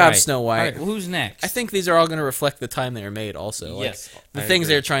what? Good job, Snow White. All right, well, who's next? I think these are all going to reflect the time they were made also. Yes. Like, the things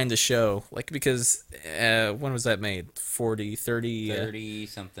they're trying to show. Like, because, when was that made? 40, 30?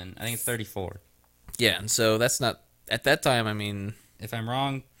 30-something. I think it's 34. Yeah, and so that's not... At that time, I mean... If I'm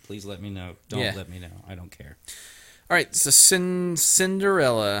wrong, please let me know. Don't let me know. I don't care. All right, so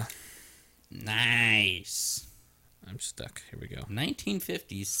Cinderella. Nice. I'm stuck. Here we go.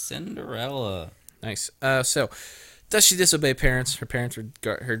 1950s Cinderella. Nice. So... Does she disobey parents? Her parents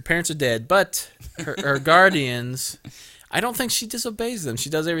are dead, but her guardians, I don't think she disobeys them. She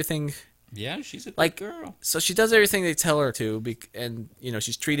does everything. Yeah, she's a good girl. So she does everything they tell her to, and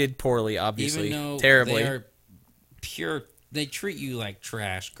she's treated poorly, obviously, even though terribly. They are pure. They treat you like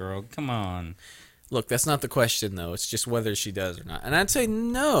trash, girl. Come on. Look, that's not the question, though. It's just whether she does or not. And I'd say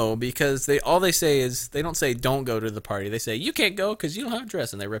no, because all they say is, they don't say don't go to the party. They say, you can't go because you don't have a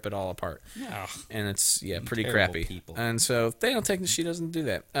dress, and they rip it all apart. Yeah. And it's, pretty crappy. People. And so they don't think she doesn't do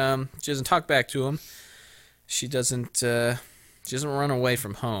that. She doesn't talk back to him. She doesn't run away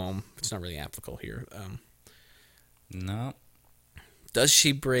from home. It's not really applicable here. No. Does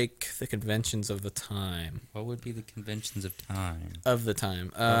she break the conventions of the time? What would be the conventions of time? Of the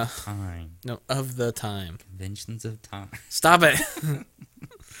time. Of time. No, of the time. Conventions of time. Stop it.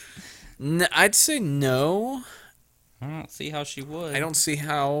 I'd say no. I don't see how she would. I don't see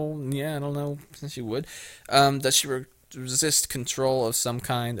how. Yeah, I don't know if she would. Does she resist control of some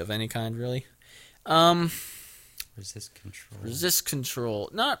kind, of any kind, really? Resist control. Resist control.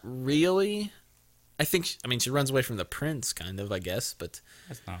 Not really. I think, she runs away from the prince, kind of, I guess, but...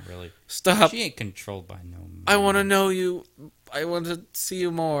 That's not really... Stop. She ain't controlled by no man. I want to know you. I want to see you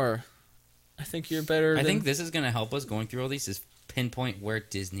more. I think you're better. I think this is going to help us going through all these is pinpoint where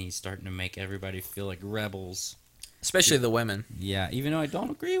Disney's starting to make everybody feel like rebels. Especially the women. Yeah, even though I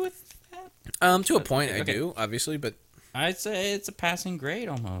don't agree with that. To a point, okay. I do, obviously, but... I'd say it's a passing grade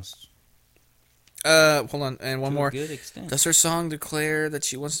almost. Hold on, and one to more. A good extent. Does her song declare that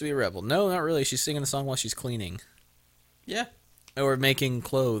she wants to be a rebel? No, not really. She's singing the song while she's cleaning. Yeah. Or making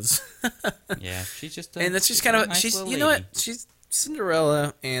clothes. Yeah, she's just and that's just kind of... nice you know what? She's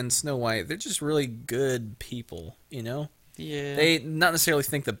Cinderella and Snow White. They're just really good people, you know? Yeah. They not necessarily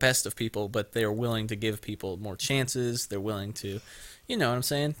think the best of people, but they're willing to give people more chances. They're willing to, you know what I'm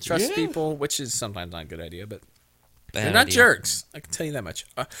saying? Trust people, which is sometimes not a good idea, but they're not jerks. I can tell you that much.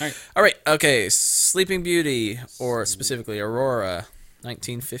 All right. Okay. Sleeping Beauty, or specifically Aurora,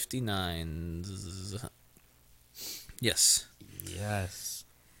 1959. Yes. Yes.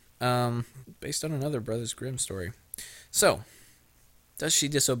 Based on another Brothers Grimm story. So, does she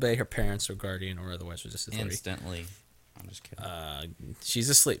disobey her parents or guardian or otherwise resist authority? Instantly. I'm just kidding. She's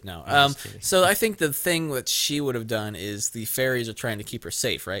asleep now. So I think the thing that she would have done is the fairies are trying to keep her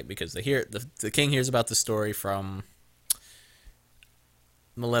safe, right? Because they hear the king hears about the story from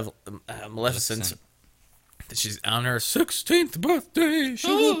Maleficent. That she's on her 16th birthday. She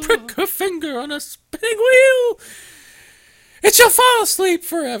will prick her finger on a spinning wheel. It shall fall asleep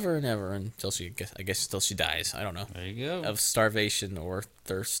forever and ever until she dies. I don't know. There you go. Of starvation or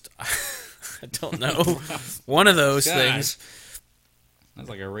thirst. I don't know. One of those things. That's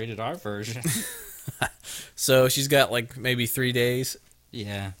like a rated R version. So she's got like maybe 3 days.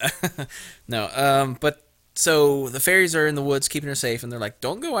 Yeah. No. But so the fairies are in the woods keeping her safe, and they're like,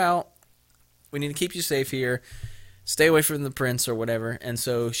 "Don't go out. We need to keep you safe here. Stay away from the prince or whatever." And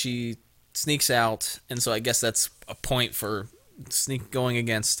so she sneaks out, and so I guess that's a point for going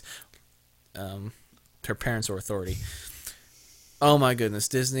against her parents or authority. Oh my goodness,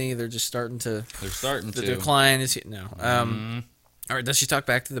 Disney! They're just starting to. The decline is no. All right, does she talk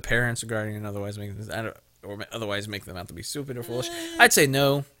back to the parents regarding and otherwise make them out to be stupid or foolish? I'd say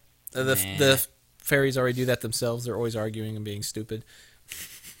no. The fairies already do that themselves. They're always arguing and being stupid.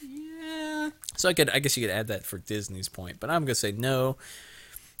 Yeah. So I guess you could add that for Disney's point, but I'm gonna say no.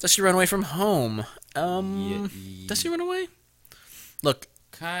 Does she run away from home? Does she run away? Look.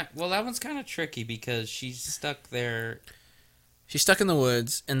 Well, that one's kind of tricky because she's stuck there. She's stuck in the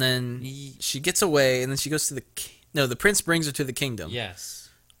woods, and then she gets away, and then she goes to the prince brings her to the kingdom. Yes.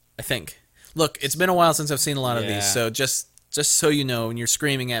 I think. Look, it's been a while since I've seen a lot of these, so just so you know, when you're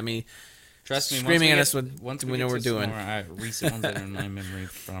screaming at me, trust me, screaming at us when we know what we're doing. More, recent ones that are in my memory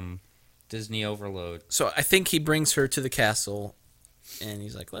from Disney Overload. So I think he brings her to the castle, and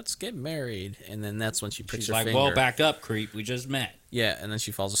he's like, "Let's get married," and then that's when she pricks her finger. "Well, back up, creep. We just met." Yeah, and then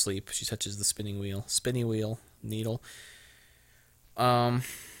she falls asleep. She touches the spinning wheel needle.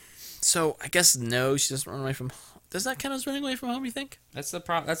 So I guess no, she doesn't run away from. Does that count as running away from home? You think? That's the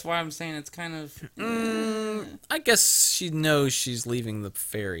problem. That's why I'm saying it's kind of. I guess she knows she's leaving the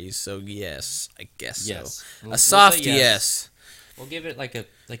fairies, so yes, I guess yes. So. A soft yes. We'll give it like a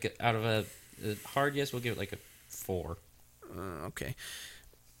out of a hard yes. We'll give it like a 4. Okay,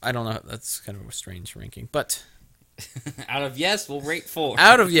 I don't know. That's kind of a strange ranking, but out of yes, we'll rate 4.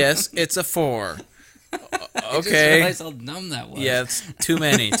 Out of yes, it's a 4. Okay. I just realized how dumb that was. Yeah, it's too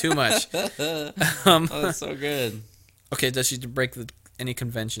many, too much. That's so good. Okay, does she break any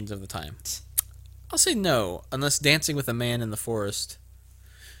conventions of the time? I'll say no, unless dancing with a man in the forest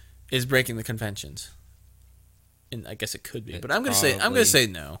is breaking the conventions. And I guess it could be, but I'm gonna say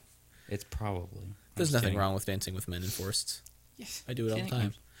no. It's probably. There's nothing wrong with dancing with men in forests. Yes, I do it all the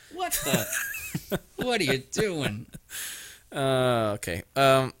time. What the? What are you doing? Okay.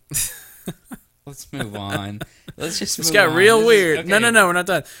 Let's move on. Let's just. It's got real weird. Okay. No, we're not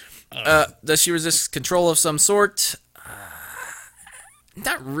done. Does she resist control of some sort?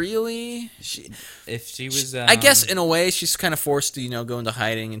 Not really. If she was, I guess in a way she's kind of forced to, go into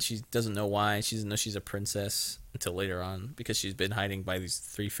hiding, and she doesn't know why. She doesn't know she's a princess until later on because she's been hiding by these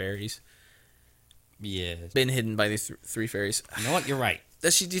 3 fairies. Yeah, been hidden by these 3 fairies. You know what? You're right. Do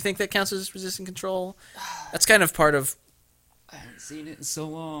you think that counts as resisting control? That's kind of part of. I haven't seen it in so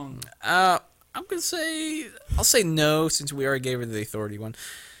long. I'll say no since we already gave her the authority one.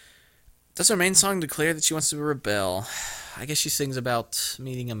 Does her main song declare that she wants to rebel? I guess she sings about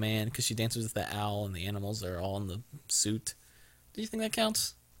meeting a man because she dances with the owl and the animals. They're all in the suit. Do you think that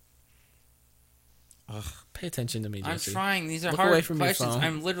counts? Ugh, pay attention to me, Jesse. I'm trying. These are hard questions.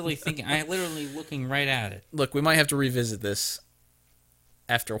 I'm literally thinking. I'm literally looking right at it. Look, we might have to revisit this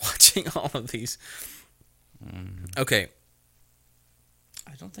after watching all of these. Okay.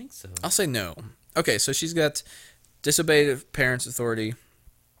 I don't think so. I'll say no. Okay, so she's got disobeyed parents' authority,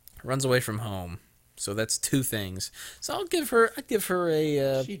 Runs away from home. So that's 2 things. So I'd give her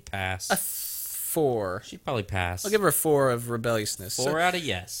a She'd pass. 4. She'd probably pass. I'll give her a 4 of rebelliousness. 4 out of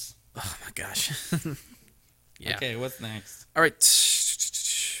yes. Oh my gosh. Yeah. Okay, what's next? All right.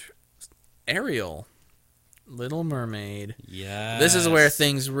 Ariel. Little Mermaid. Yeah. This is where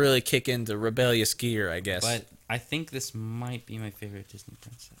things really kick into rebellious gear, I guess. But I think this might be my favorite Disney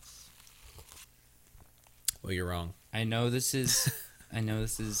princess. Well, you're wrong. I know this is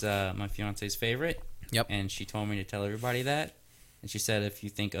my fiance's favorite. Yep. And she told me to tell everybody that. And she said, if you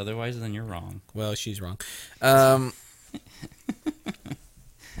think otherwise, then you're wrong. Well, she's wrong.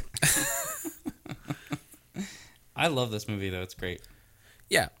 I love this movie, though. It's great.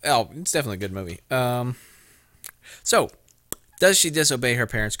 Yeah. Oh, it's definitely a good movie. So, does she disobey her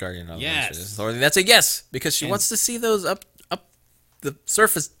parents' guardian Yes. authority? That's a yes, because she wants to see those up the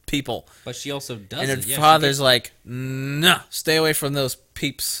surface people. But she also does And her it. Yeah, father's like, nah, stay away from those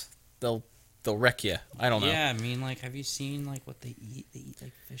peeps. They'll wreck you. I don't know. Yeah, I mean, like, have you seen, like, what they eat? They eat,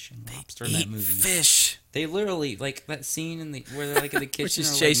 like, fish and lobster in that movie. Fish. They literally, like, that scene where they're, like, in the kitchen. Where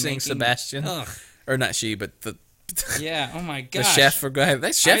she's or, chasing like, Sebastian. Ugh. Or not she, but the Yeah, oh my the gosh. chef.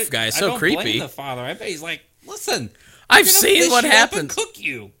 That chef guy is so I don't creepy. blame the father. I bet he's like, listen, I've I'm gonna seen fish what you up and happens. cook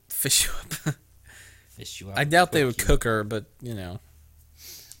you. Fish you up. Fish you up. I doubt they cook would you. cook her, but,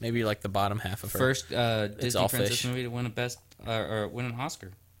 maybe like the bottom half of her. First Disney all princess fish. movie to win or win an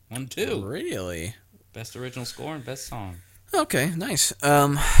Oscar. 1, 2. Really? Best original score and best song. Okay, nice.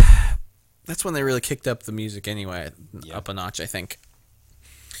 That's when they really kicked up the music anyway, Yeah. up a notch, I think.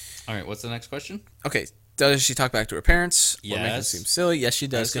 All right, what's the next question? Okay, does she talk back to her parents? Or make them Yes. seem silly? Yes, she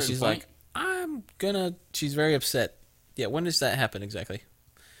does, At a because certain she's point. like, she's very upset. Yeah, when does that happen exactly?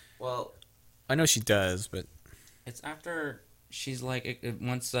 Well, I know she does, but... it's after she's like,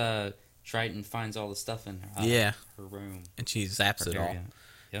 once Triton finds all the stuff in her, her room. And she zaps Her it all. area.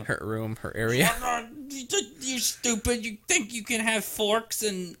 Yep. Her room, her area. You stupid! You think you can have forks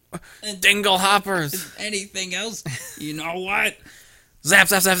and Dingle hoppers! anything else? You know what? Zap,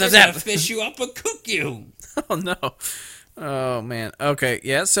 zap, zap, They're zap, gonna zap! fish you up and cook you. Oh, no. Oh, man. Okay,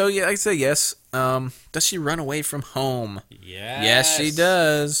 yeah, so, yeah, I say yes. Does she run away from home? Yes. Yes, she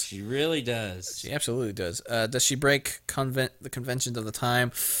does. She really does. She absolutely does. Does she break the conventions of the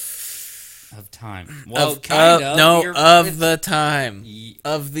time? Of time. Well, kind of. No, You're of with- the time. Ye-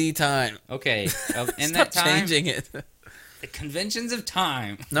 Of the time. Okay. In Stop that time, changing it. the conventions of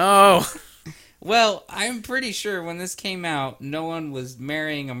time. No. Well, I'm pretty sure when this came out, no one was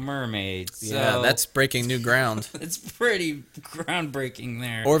marrying a mermaid. So Yeah, that's breaking new ground. it's pretty groundbreaking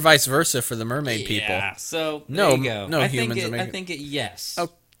there. Or vice versa for the mermaid people. Yeah. So No- there you go. no I humans think are it, making- I think it. Yes. Oh,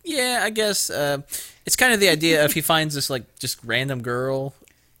 yeah, I guess it's kind of the idea of he finds this like just random girl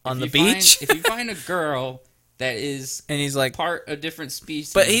on the beach, If you find a girl that is and he's like, part a different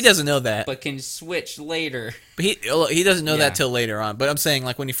species, but he doesn't know that. but can switch later. But he doesn't know Yeah. that till later on. But I'm saying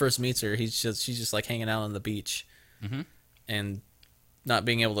like when he first meets her, she's just like hanging out on the beach, Mhm. and not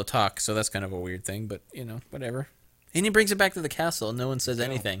being able to talk. So that's kind of a weird thing. But whatever. And he brings it back to the castle, and no one says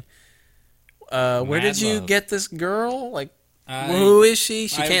anything. Where Mad did you love. get this girl? Like, who is she?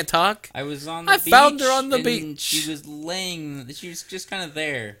 She can't talk. I was on the I beach. found her on the and beach. She was laying. She was just kind of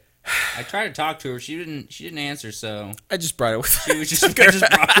there. I tried to talk to her. She didn't answer. So I just brought her with. she was just. I just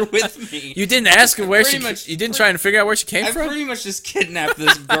brought her with me. You didn't ask her where Pretty she. much- You didn't try to figure out where she came I from. pretty much just kidnapped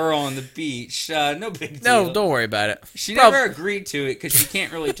this girl on the beach. No big deal. No, don't worry about it. She Prob- never agreed to it because she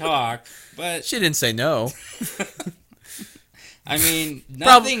can't really talk. But She didn't say no. I mean, Prob-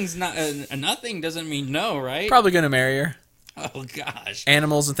 nothing's not. Nothing doesn't mean no, right? Probably gonna marry her. Oh gosh.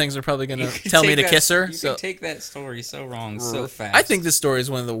 Animals and things are probably gonna You could tell me take to that- kiss her. You So can take that story so wrong so fast. I think this story is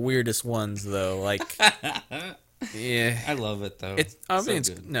one of the weirdest ones, though. Like, yeah, I love it though. it's. I mean, So it's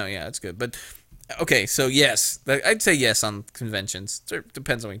good. no, yeah, it's good. But okay, so yes, I'd say yes on conventions. It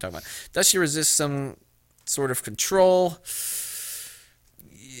depends on what you're talking about. Does she resist some sort of control?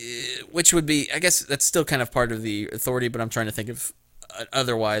 Yeah, which would be, I guess, that's still kind of part of the authority. But I'm trying to think of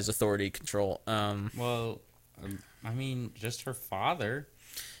otherwise authority control. Well, I mean, just her father.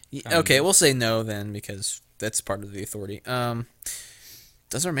 Okay, we'll say no then because that's part of the authority.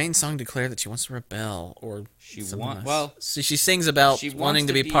 Does her main song declare that she wants to rebel or She something want else? well. So she sings about She wants wanting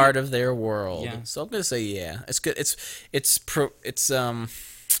to to be be- part of their world. Yeah. So I'm gonna say yeah. It's good.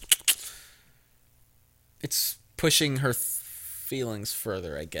 It's pushing her feelings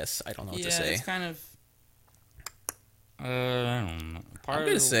further. I guess I don't know what Yeah, to say. it's kind of. I don't know.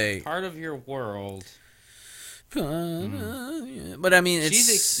 Part of your world. But I mean,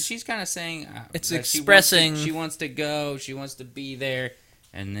 it's She's kind of saying it's that expressing- She wants to go. She wants to be there.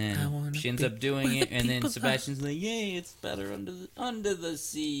 And then she ends up doing it, and then Sebastian's like, "Yay, it's better under the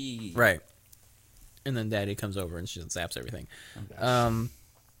sea." Right. And then Daddy comes over and she zaps everything. Oh,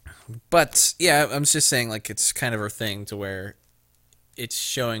 but yeah, I'm just saying, like, it's kind of her thing to where it's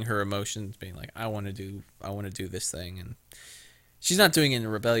showing her emotions, being like, I want to do this thing, and she's not doing it in a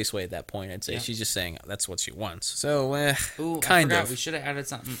rebellious way at that point. I'd say she's just saying that's what she wants. So, kind of. We should have added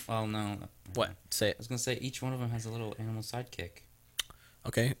something. Well, no. What? Say it. I was gonna say each one of them has a little animal sidekick.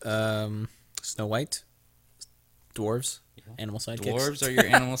 Okay. Snow White, dwarves, animal sidekicks. Dwarves are your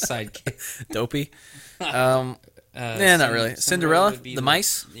animal sidekick. Dopey. Not really. Cinderella, the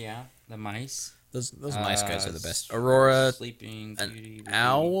mice. Yeah, the mice. Those mice guys are the best. Aurora, Sleeping Beauty,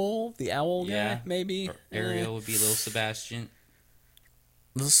 owl, the owl guy, maybe. Ariel would be Little Sebastian.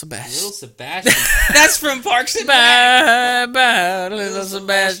 Little Sebastian. That's from Parks and Rec. Bye, Little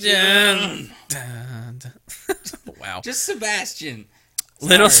Sebastian. Wow. Just Sebastian.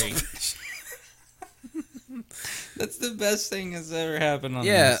 Little Sebastian. That's the best thing that's ever happened on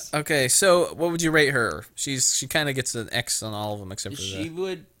this. Yeah, okay. So, what would you rate her? She kind of gets an X on all of them except for She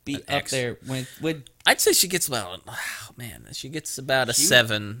would be up there with I'd say she gets about she gets about a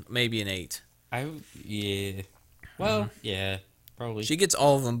 7, maybe an 8. Well, yeah, probably. She gets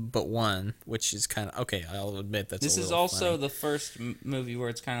all of them but one, which is kind of okay. I'll admit that's. This is also the first movie where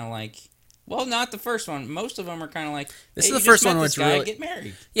it's kind of like, well, not the first one. Most of them are kind of like, this is the first one where it's really get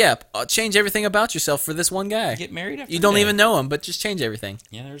married. Yeah, change everything about yourself for this one guy. Get married after you don't even know him, but just change everything.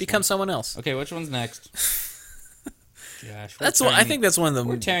 Yeah, become someone else. Okay, which one's next? Gosh, I think that's one of the.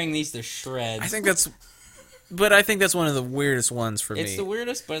 We're tearing these to shreds. I think that's one of the weirdest ones for me. It's the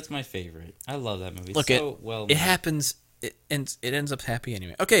weirdest, but it's my favorite. I love that movie. Look, it happens. It ends up happy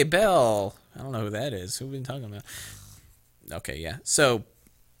anyway. Okay, Belle. I don't know who that is. Who have we been talking about? Okay, yeah. So,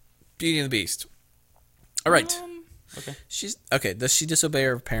 Beauty and the Beast. All right. Okay. Does she disobey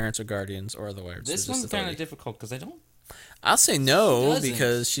her parents or guardians or otherwise? This one's kind of difficult because I don't. I'll say no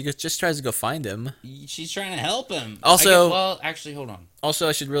because she just tries to go find him. She's trying to help him. Also, actually, hold on. Also,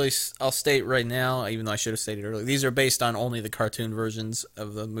 I'll state right now, even though I should have stated earlier, these are based on only the cartoon versions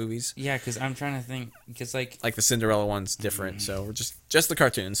of the movies. Yeah, because I'm trying to think, because like the Cinderella one's different, so we're just the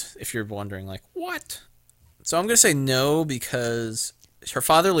cartoons. If you're wondering, like, what? So I'm gonna say no because her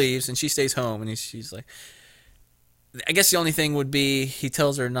father leaves and she stays home, and she's like, I guess the only thing would be he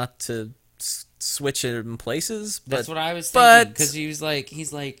tells her not to switch it in places. But, that's what I was thinking, because he's like,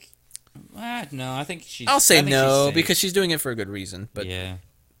 no, I think she's. I'll say no because she's doing it for a good reason. But yeah,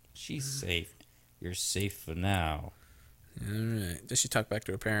 she's safe. You're safe for now. All right. Does she talk back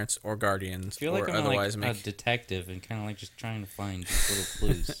to her parents or guardians? I feel like I'm like a detective and kind of like just trying to find just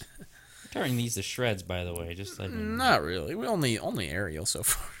little clues. Tearing these to shreds, by the way. Just like not really. We only Ariel so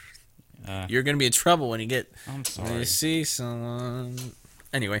far. You're gonna be in trouble when you get. I'm sorry. When you see someone.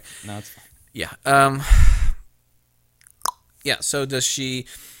 Anyway. No, it's fine. Yeah. Yeah. So does she?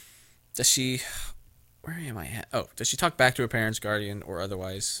 Where am I at? Oh, does she talk back to her parents, guardian, or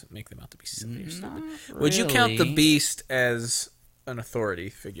otherwise make them out to be silly or something? Really. Would you count the Beast as an authority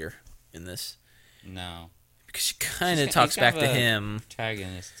figure in this? No. Because she kind of talks back to him.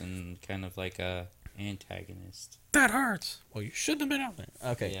 Protagonist and kind of like a antagonist. That hurts. Well, you shouldn't have been out there.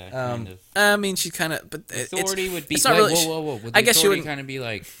 Okay. Yeah, kind of. I mean, she kind of, but authority would be. It's not really, whoa. Would the I guess she would kind of be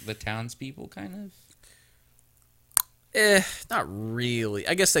like the townspeople, kind of. Not really.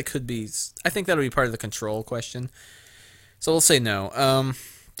 I guess that could be. I think that'll be part of the control question. So we'll say no.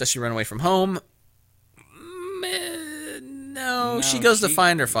 Does she run away from home? No, she goes to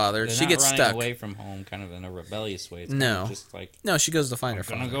find her father. She gets stuck. Running away from home, kind of in a rebellious way. It's no, kind of just like no, she goes to find her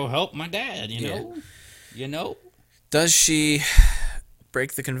father. I'm gonna go help my dad. You know. Does she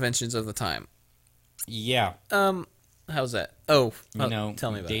break the conventions of the time? Yeah. How's that? Oh,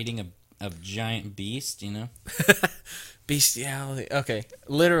 tell me about dating a giant beast. Bestiality. Okay,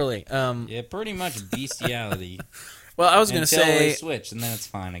 literally. Yeah, pretty much bestiality. Well, I was gonna say until they switch, and then it's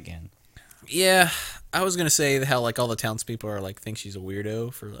fine again. Yeah, I was gonna say how like all the townspeople are like think she's a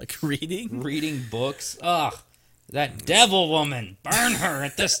weirdo for like reading books. Ugh, that devil woman, burn her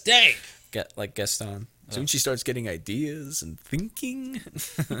at the stake. Get like Gaston. Soon she starts getting ideas and thinking.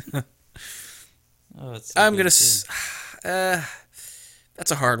 I'm gonna.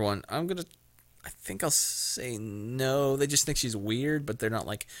 That's a hard one. I think I'll say no. They just think she's weird, but they're not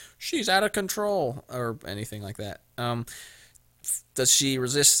like she's out of control or anything like that. Does she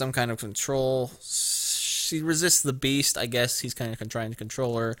resist some kind of control? She resists the Beast. I guess he's kind of trying to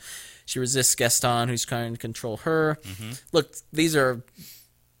control her. She resists Gaston, who's trying to control her. Mm-hmm. Look, these are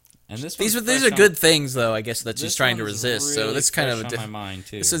good things, though. I guess that she's trying to resist. Really so that's kind of my mind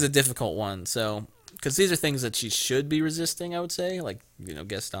too. This is a difficult one. So because these are things that she should be resisting, I would say, like,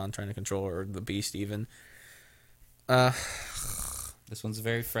 Gaston trying to control her, or the Beast even. This one's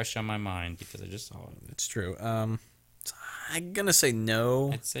very fresh on my mind because I just saw it. It's true. I'm gonna say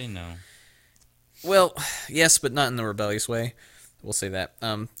no. I'd say no. Well, yes, but not in the rebellious way. We'll say that.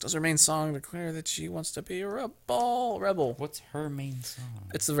 Does her main song declare that she wants to be a rebel? What's her main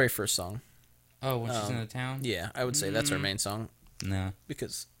song? It's the very first song. Oh, when she's in the town? Yeah, I would say that's her main song. No.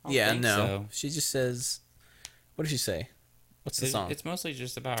 Because, I don't think so. She just says, what does she say? What's the song? It's mostly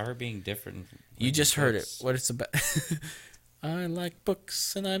just about her being different. You just heard it. What it's about. I like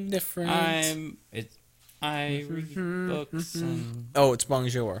books and I'm different. I read books and... Oh, it's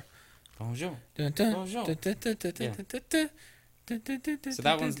Bonjour. Bonjour. Bonjour. So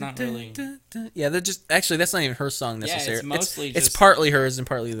that one's not really... Yeah, they're just... Actually, that's not even her song necessarily. Yeah, it's mostly It's partly hers and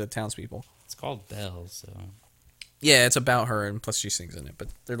partly the townspeople. It's called Bells, so... Yeah, it's about her, and plus she sings in it. But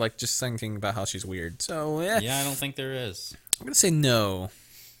they're like just singing about how she's weird. So, yeah. Yeah, I don't think there is. I'm going to say no.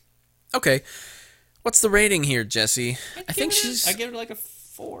 Okay. What's the rating here, Jesse? I think she's... I give her like a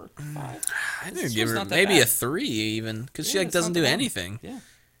 4, 5. I think give her maybe a 3 even, because she doesn't do anything. Yeah.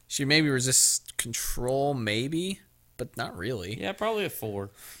 She maybe resists control, maybe, but not really. Yeah, probably a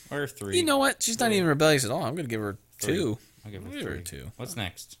 4 or a 3. You know what? She's not even rebellious at all. I'm going to give her 2. I'll give her 2. What's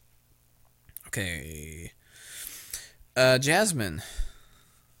next? Okay. Jasmine.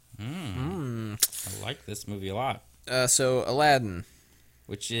 I like this movie a lot. So Aladdin.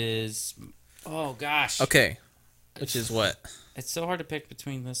 Which is... Oh, gosh. Okay. Which is what? It's so hard to pick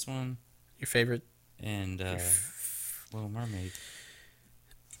between this one... Your favorite? And Little Mermaid.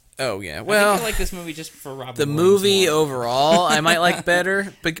 Oh, yeah. Well... I think I like this movie just for Robin The Williams movie more. overall, I might like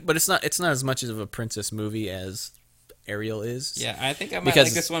better, but it's not as much of a princess movie as Ariel is. Yeah, I think I might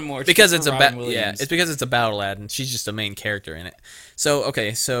like this one more because it's about it's because it's about Aladdin. She's just a main character in it. So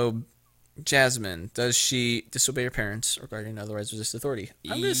okay, so Jasmine, does she disobey her parents or guardian, otherwise resist authority?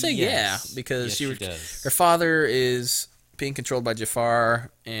 I'm gonna say yes. yeah, because yes, she does. Her father is being controlled by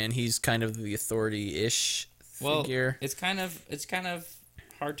Jafar, and he's kind of the authority-ish figure. It's kind of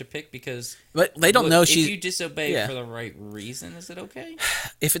hard to pick because but they don't know if you disobey for the right reason, is it okay?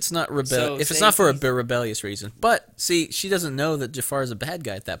 If it's not if it's not for a rebellious reason. But see, she doesn't know that Jafar is a bad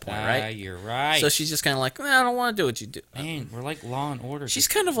guy at that point, right? You're right. So she's just kind of like, I don't want to do what you do. Man, we're like Law and Order. She's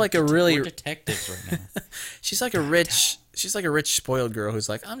kind of like we're detectives right now. She's like a rich spoiled girl who's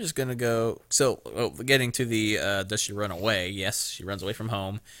like, I'm just gonna go. So getting to the does she run away? Yes, she runs away from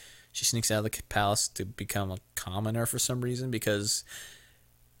home. She sneaks out of the palace to become a commoner for some reason because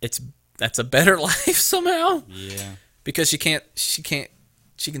that's a better life somehow. Yeah. Because she can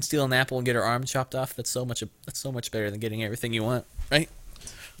steal an apple and get her arm chopped off. That's so much better than getting everything you want, right?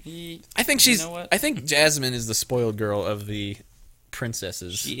 I think I think Jasmine is the spoiled girl of the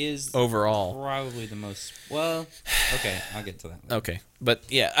princesses. She is overall probably the most. Well, okay, I'll get to that later. Okay, but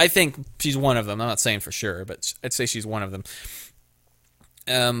yeah, I think she's one of them. I'm not saying for sure, but I'd say she's one of them.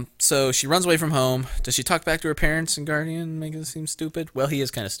 So she runs away from home. Does she talk back to her parents and guardian, make it seem stupid? Well, he is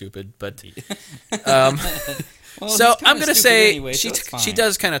kind of stupid, but so I'm gonna say anyway, she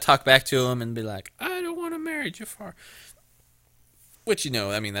does kind of talk back to him and be like, I don't want to marry Jafar. Which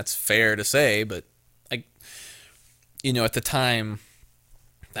I mean that's fair to say, but at the time,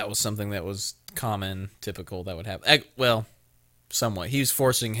 that was something that was common, typical that would happen. Well, somewhat. He was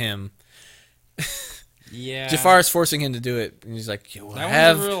forcing him. Yeah. Jafar's forcing him to do it, and he's like, "You will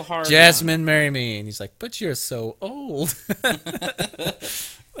have Jasmine marry me," and he's like, "But you're so old."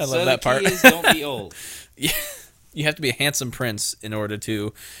 I love that part. The key is don't be old. Yeah, you have to be a handsome prince in order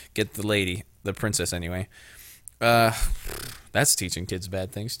to get the princess anyway. That's teaching kids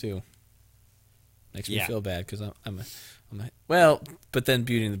bad things too. Makes me feel bad because well, but then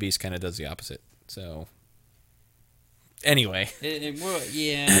Beauty and the Beast kind of does the opposite. So. Anyway, you're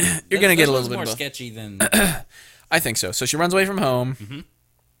gonna get a little bit more sketchy than. I think so. So she runs away from home. Mm-hmm.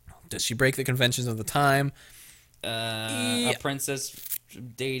 Does she break the conventions of the time? A princess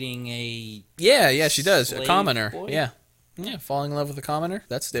dating a she does. A commoner. Boy? Yeah, falling in love with a commoner.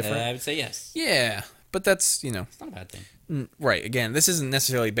 That's different. I would say yes. Yeah, but that's it's not a bad thing. Right. Again, this isn't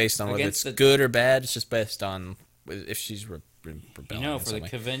necessarily based on whether it's good or bad. It's just based on if she's rebelling. For the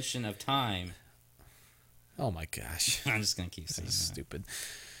convention of time. Oh my gosh. I'm just going to keep saying that. Stupid.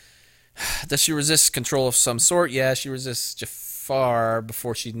 Does she resist control of some sort? Yeah, she resists Jafar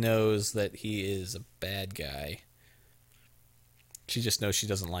before she knows that he is a bad guy. She just knows she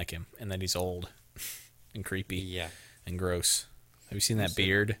doesn't like him and that he's old and creepy and gross. Have you seen that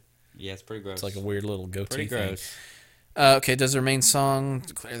beard? Yeah, it's pretty gross. It's like a weird little goatee pretty gross. thing. Okay, does her main song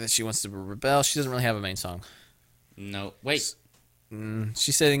declare that she wants to rebel? She doesn't really have a main song. No. Wait.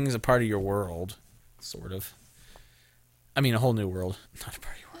 She sings a part of your world. sort of. I mean, A Whole New World, not A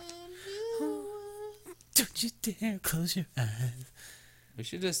Party World. Don't you dare close your eyes. We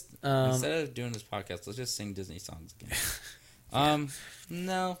should just instead of doing this podcast, let's just sing Disney songs again.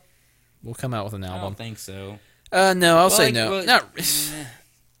 No, we'll come out with an album. I don't think so. No, I'll say no. Well, not.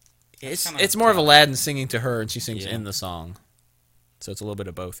 It's more of Aladdin singing to her, and she sings in the song, so it's a little bit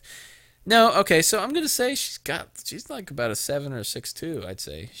of both. No, okay, so I'm gonna say she's like about a 7 or a 6 too. I'd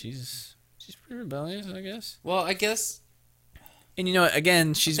say she's pretty rebellious, I guess. Well, I guess. And you know,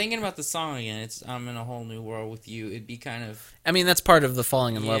 again, she's thinking about the song again. It's I'm in a whole new world with you. It'd be kind of. I mean, that's part of the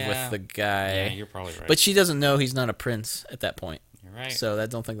falling in love with the guy. Yeah, you're probably right. But she doesn't know he's not a prince at that point. You're right. So I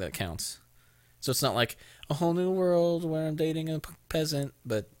don't think that counts. So it's not like a whole new world where I'm dating a peasant,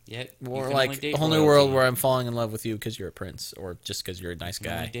 but more like a whole new world where I'm falling in love with you because you're a prince, or just because you're a nice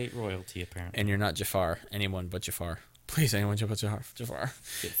guy. You date royalty, apparently. And you're not Jafar. Anyone but Jafar. Please, anyone but Jafar.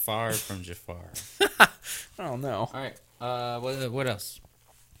 Get far from Jafar. Oh no. All right. What else?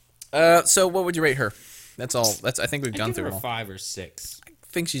 So what would you rate her? That's all. I think we've gone through it all. 5 or 6. I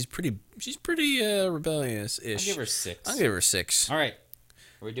think she's pretty rebellious-ish. I'll give her 6. I'll give her 6. All right.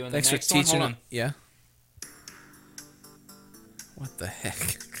 Are we doing the next next one? Hold on. Yeah. What the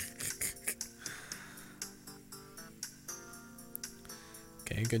heck?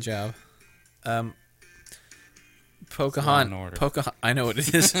 Okay, good job. Pocahontas. I know what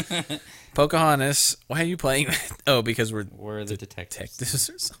it is. Pocahontas. Why are you playing that? Oh, because we're the detectives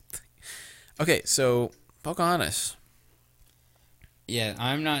or something. Okay, so Pocahontas. Yeah,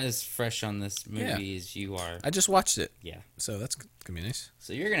 I'm not as fresh on this movie as you are. I just watched it. Yeah. So that's gonna be nice.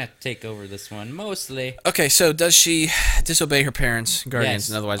 So you're gonna take over this one mostly. Okay, so does she disobey her parents, guardians,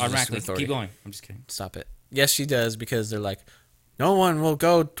 and otherwise resist authority? Keep going. I'm just kidding. Stop it. Yes, she does, because they're like, no one will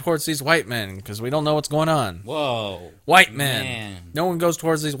go towards these white men because we don't know what's going on. Whoa. White men. Man. No one goes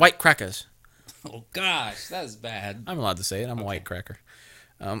towards these white crackers. Oh, gosh. That was bad. I'm allowed to say it. I'm a white cracker.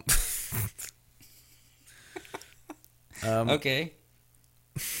 Okay.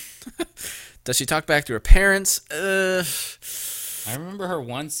 Does she talk back to her parents? I remember her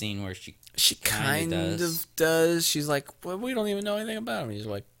one scene where she kind of does. She's like, well, we don't even know anything about him. He's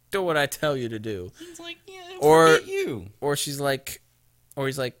like, do what I tell you to do. He's like, yeah, forget you. Or she's like, or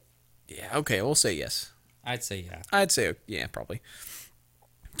he's like, yeah, okay, we'll say yes. I'd say yeah. I'd say yeah, probably.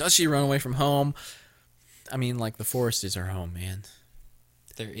 Does she run away from home? I mean, like, the forest is her home, man.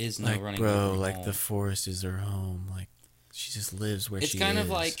 There is no running away from home. Like, the forest is her home. Like, she just lives where she is. It's kind of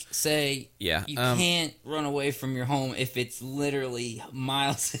like, say, you can't run away from your home if it's literally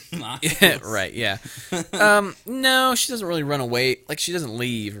miles and miles. Yeah, right, yeah. No, she doesn't really run away. Like, she doesn't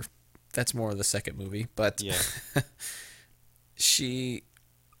leave. That's more of the second movie. But yeah.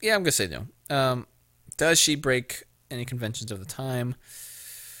 Yeah, I'm going to say no. Does she break any conventions of the time?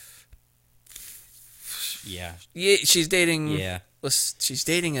 Yeah. Yeah, she's dating... Yeah. She's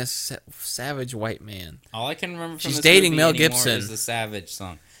dating a savage white man. All I can remember from she's this dating movie Mel Gibson. Is the Savage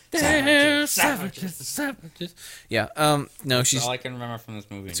song. Savages. Yeah. No, that's all I can remember from this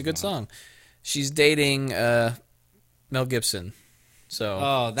movie. It's a good song. She's dating Mel Gibson.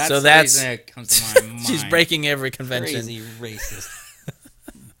 So that's the reason it comes to my mind. She's breaking every convention. Crazy racist.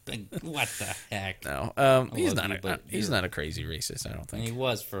 What the heck? No. He's not a crazy racist, I don't think. And he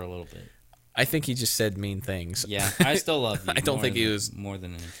was for a little bit. I think he just said mean things. Yeah, I still love you. I don't think he was more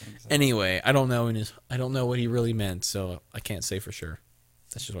than anything. So. Anyway, I don't know what he really meant, so I can't say for sure.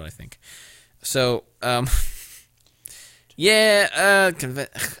 That's just what I think. So, yeah,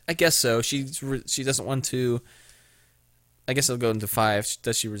 I guess so. She doesn't want to. I guess I'll go into 5.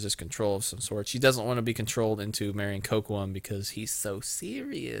 Does she resist control of some sort? She doesn't want to be controlled into marrying Coquitlam because he's so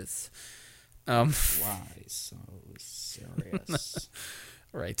serious. Why so serious?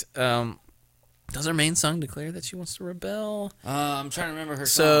 Right. Does her main song declare that she wants to rebel? I'm trying to remember her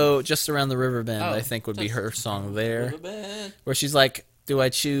song. So, Just Around the River Bend, I think, would be her song there. Where she's like, do I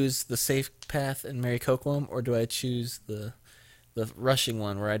choose the safe path and marry Coquitlam, or do I choose the rushing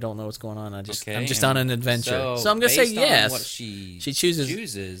one where I don't know what's going on? I'm just on an adventure. So I'm going to say yes. What she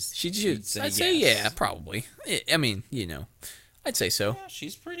chooses. I'd say yeah, probably. I mean, I'd say so. Yeah,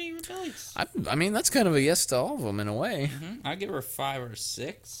 she's pretty rebellious. I mean, that's kind of a yes to all of them in a way. Mm-hmm. I'd give her 5 or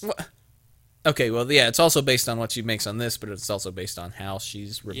 6. What? Okay, well, yeah, it's also based on what she makes on this, but it's also based on how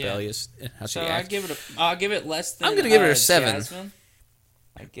she's rebellious and how she acts. I'll give it less than. I'm gonna give it a 7.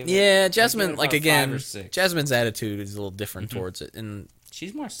 Jasmine. Jasmine. Like again, Jasmine's attitude is a little different towards it, and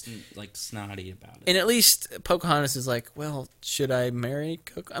she's more like snotty about it. And at least Pocahontas is like, well, should I marry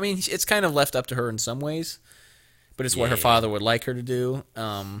Coco? I mean, it's kind of left up to her in some ways, but it's what her father would like her to do.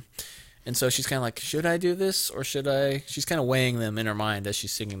 And so she's kind of like, should I do this or should I? She's kind of weighing them in her mind as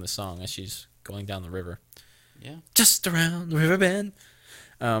she's singing the song, as she's going down the river. Yeah. Just around the river bend.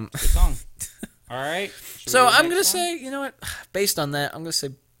 Good song. All right. So I'm going to say, you know what? Based on that, I'm going to say...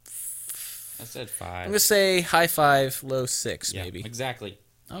 I said 5. I'm going to say high 5, low 6, yeah, maybe. Exactly.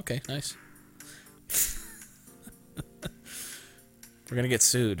 Okay, nice. We're going to get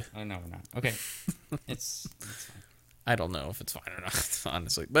sued. Oh, no, we're not. Okay. It's fine. I don't know if it's fine or not,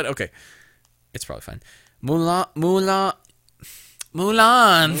 honestly. But okay. It's probably fine. Mulan.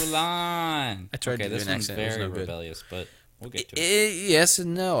 I tried to do this an one's accent. It was very no good. rebellious, but we'll get to it. Yes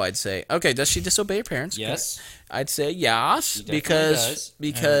and no, I'd say. Okay, does she disobey her parents? Yes. I'd say yes, She definitely does.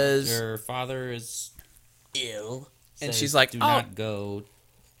 because her father is ill. and Says, she's like, do "Oh, not go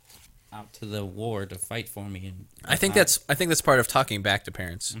out to the war to fight for me." And I think that's part of talking back to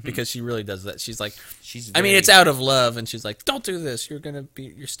parents because she really does that. She's like, she's. I mean, it's out of love, and she's like, "Don't do this. You're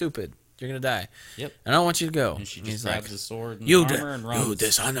stupid. You're gonna die. Yep. And I don't want you to go." And she just grabs the sword and you armor and runs. You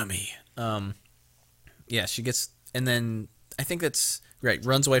dishonor me. Yeah, she gets, and then I think that's right.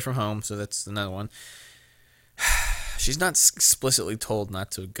 Runs away from home, so that's another one. She's not explicitly told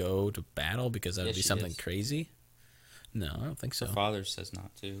not to go to battle because that would be something crazy. No, I don't think so. Her father says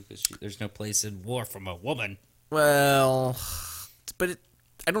not to because there's no place in war from a woman. Well, but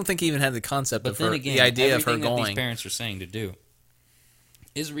I don't think he even had the concept of her, the idea of her everything that going. these parents are saying to do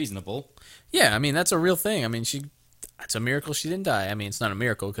is reasonable. Yeah, I mean that's a real thing. I mean it's a miracle she didn't die. I mean it's not a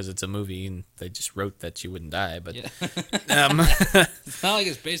miracle because it's a movie and they just wrote that she wouldn't die. But yeah. It's not like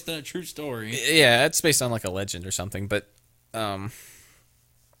it's based on a true story. Yeah, it's based on like a legend or something. But so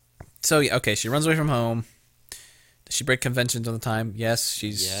yeah, okay, she runs away from home. Does she break conventions all the time? Yes,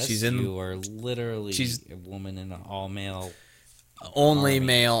 she's in. You are literally a woman in an all-male. Only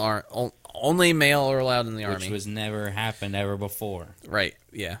army, male are allowed in the army, which was never happened ever before. Right?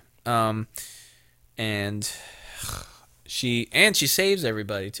 Yeah. And she saves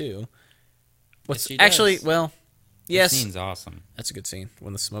everybody too. What's yes, actually does. Well, yes, the scene's awesome. That's a good scene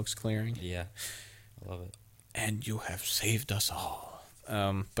when the smoke's clearing. Yeah, I love it. And you have saved us all.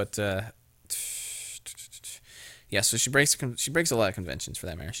 Yeah, so she breaks a lot of conventions for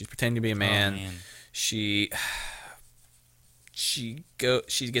that matter. She's pretending to be a man. Oh, man. She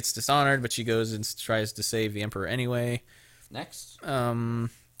gets dishonored, but she goes and tries to save the emperor anyway. Next.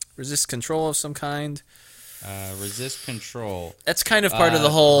 Resist control of some kind. Resist control. That's kind of part of the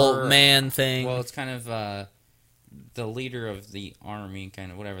whole man thing. Well, it's kind of the leader of the army,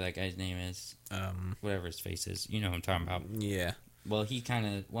 kind of whatever that guy's name is. Whatever his face is. You know who I'm talking about. Yeah. Well, he kind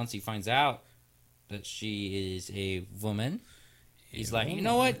of, once he finds out that she is a woman, he's like, you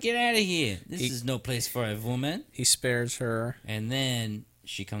know what? Get out of here. This is no place for a woman. He spares her. And then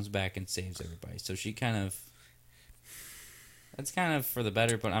she comes back and saves everybody. So she kind of... That's kind of for the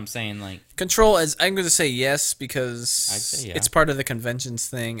better, but I'm saying, like... Control, I'm going to say yes, because I'd say yeah. It's part of the conventions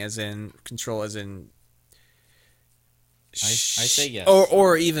thing, as in control, as in... I say yes.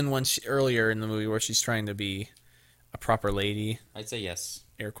 Or even when earlier in the movie where she's trying to be a proper lady. I'd say yes.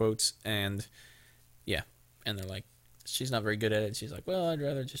 Air quotes. And, yeah. And they're like, she's not very good at it. She's like, well, I'd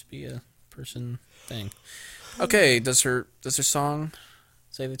rather just be a person thing. Okay, does her song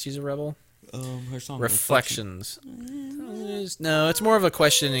say that she's a rebel? Her song Reflections. No, it's more of a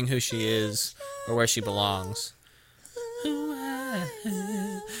questioning who she is or where she belongs. Okay.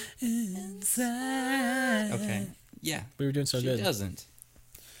 Yeah. We were doing so good. She doesn't.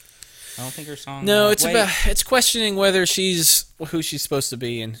 I don't think her song... No, it's questioning whether she's who she's supposed to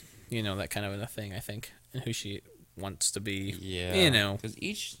be and, that kind of a thing, I think. And who she wants to be. Yeah. Because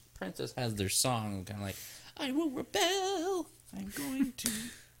each princess has their song, kind of like, I will rebel. I'm going to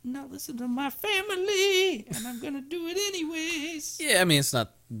not listen to my family, and I'm going to do it anyways. Yeah, I mean, it's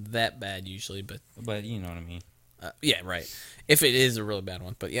not that bad usually, but... But you know what I mean. Yeah, right. If it is a really bad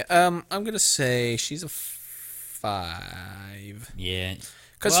one. But yeah, I'm going to say she's a 5. Yeah.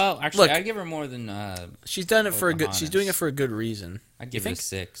 Well, actually, I'd give her more than... she's done it for a good... She's doing it for a good reason. I'd give it a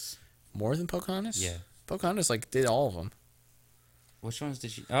 6. More than Pocahontas? Yeah. Pocahontas, did all of them. Which ones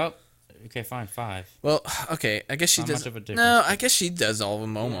did she... Oh, okay, fine, 5. Well, okay, I guess she does... No, I guess she does all of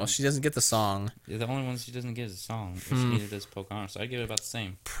them almost. Yeah. She doesn't get the song. Yeah, the only ones she doesn't get is a song. Which neither does Pocahontas. So I'd give it about the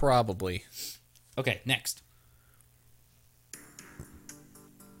same. Probably. Okay, next.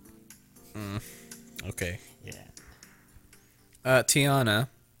 Okay. Yeah. Tiana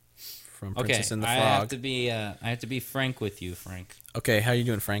from Princess and the Frog. I have to be frank with you, Frank. Okay, how are you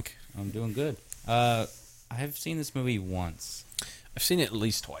doing, Frank? I'm doing good. I've seen this movie once. I've seen it at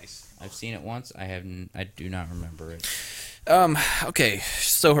least twice. I've seen it once. I do not remember it. Okay,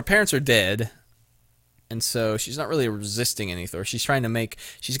 so her parents are dead, and so she's not really resisting anything.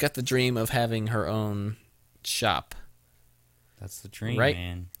 She's got the dream of having her own shop. That's the dream, right?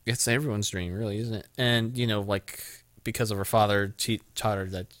 man. It's everyone's dream, really, isn't it? And like because of her father taught her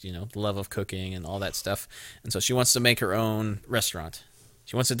that the love of cooking and all that stuff, and so she wants to make her own restaurant.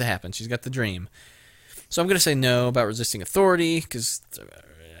 She wants it to happen. She's got the dream. So I'm gonna say no about resisting authority because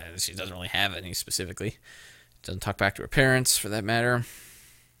she doesn't really have any specifically. Doesn't talk back to her parents, for that matter.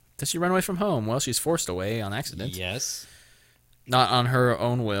 Does she run away from home? Well, she's forced away on accident. Yes. Not on her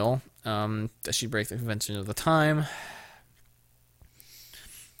own will. Does she break the convention of the time?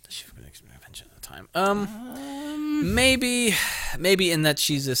 Does she break the convention of the time? Maybe in that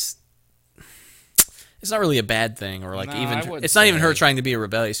she's this. It's not really a bad thing, or it's not even her trying to be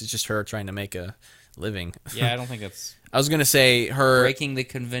rebellious. It's just her trying to make a living. Yeah, I don't think it's. I was gonna say her breaking the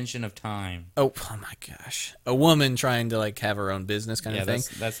convention of time. Oh my gosh, a woman trying to have her own business kind of thing.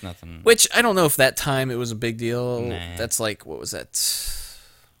 That's nothing. Which I don't know if that time it was a big deal. Nah. That's what was that?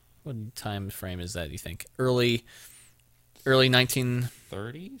 What time frame is that? You think early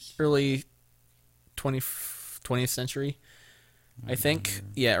 1930s, early 20th century? I think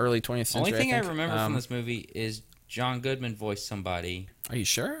early 20th century. Only thing I remember from this movie is John Goodman voiced somebody. Are you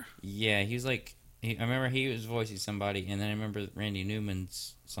sure? Yeah, he was I remember he was voicing somebody, and then I remember Randy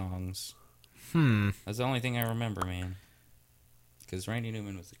Newman's songs. That's the only thing I remember, man. Because Randy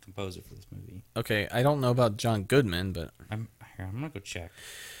Newman was the composer for this movie. Okay, I don't know about John Goodman, but I'm gonna go check.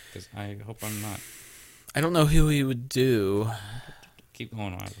 Because I hope I'm not. I don't know who he would do. Keep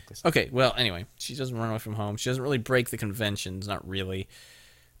going while I look this up. Okay, well, anyway, she doesn't run away from home. She doesn't really break the conventions, not really.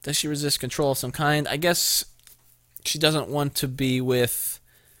 Does she resist control of some kind? I guess she doesn't want to be with.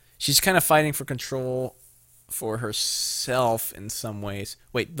 She's kind of fighting for control for herself in some ways.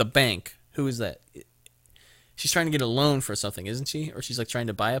 Wait, the bank. Who is that? She's trying to get a loan for something, isn't she? Or she's trying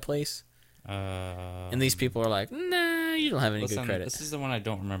to buy a place? And these people are like, nah, you don't have any good credit. This is the one I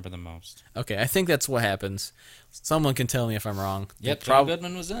don't remember the most. Okay, I think that's what happens. Someone can tell me if I'm wrong. Yep, John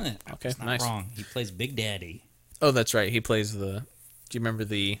Goodman was in it. Okay, it's not nice. wrong. He plays Big Daddy. Oh, that's right. He plays the... Do you remember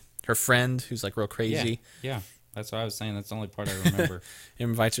her friend who's real crazy? Yeah. That's what I was saying. That's the only part I remember. He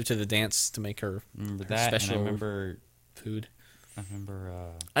invites her to the dance to make her, special and I remember food. I remember.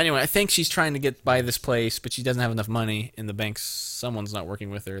 Anyway, I think she's trying to get by this place, but she doesn't have enough money in the bank. Someone's not working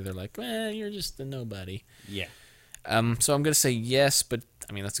with her. They're like, you're just a nobody. Yeah. So I'm going to say yes, but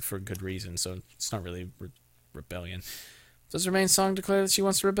I mean, that's for a good reason, so it's not really rebellion. Does her main song declare that she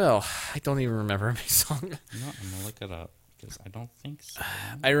wants to rebel? I don't even remember her main song. No, I'm going to look it up. Because I don't think so.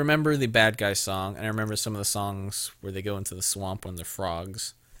 I remember the Bad Guy song, and I remember some of the songs where they go into the swamp when they're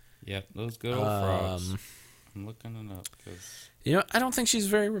frogs. Yep, those good old frogs. I'm looking it up because I don't think she's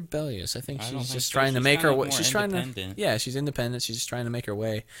very rebellious. I think she's just trying to make her way. She's trying to. Yeah, she's independent. She's just trying to make her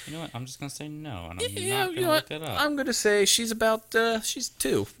way. You know what? I'm just gonna say no, and I'm not gonna look it up. I'm gonna say she's about. She's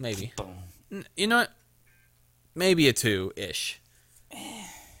 2, maybe. You know what? Maybe a 2-ish.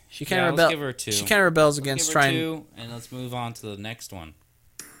 She kind of rebels. Let's give her a 2. She kind of rebels against trying. 2, and let's move on to the next one.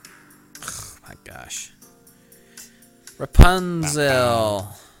 Oh my gosh, Rapunzel.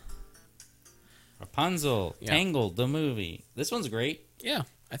 Rapunzel, yeah. Tangled, the movie. This one's great. Yeah,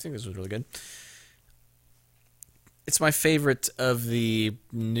 I think this was really good. It's my favorite of the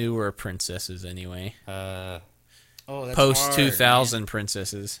newer princesses, anyway. That's post 2000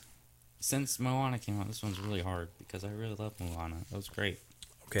 princesses. Since Moana came out, this one's really hard because I really love Moana. That was great.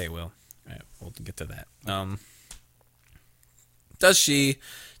 Okay, well, we'll get to that. Does she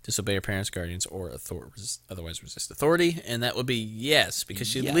disobey her parents, guardians, or otherwise resist authority? And that would be yes, because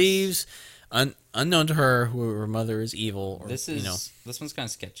she leaves unknown to her who her mother is evil. Or, this one's kind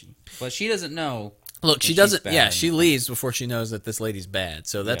of sketchy, but she doesn't know. Look, she doesn't. Yeah, she leaves before she knows that this lady's bad.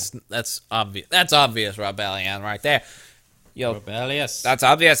 So that's obvious. That's obvious rebellion right there. Yo, rebellious. That's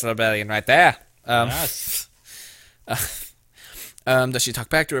obvious rebellion right there. Yes. Does she talk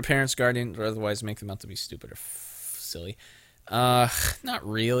back to her parents, guardian, or otherwise make them out to be stupid or silly? Not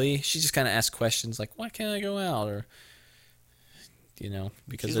really. She just kind of asks questions like, "Why can't I go out?" Or,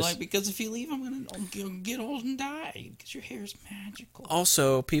 because she's because if you leave, I'm gonna get old and die. Because your hair is magical.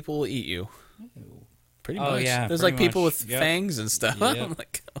 Also, people will eat you. Ew. Pretty much. Yeah, there's people with fangs and stuff. Yep. Oh my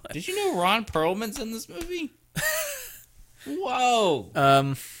God. Did you know Ron Perlman's in this movie? Whoa.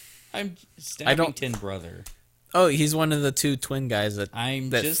 I'm Stabbington brother. Oh, he's one of the 2 twin guys that. I'm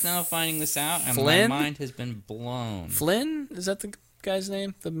just now finding this out, and Flynn? my mind has been blown. Flynn? Is that the guy's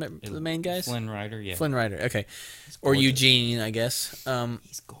name? The main guys? Flynn Rider, yeah. Flynn Rider, okay. Or Eugene, I guess.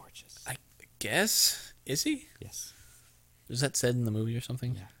 He's gorgeous. I guess. Is he? Yes. Was that said in the movie or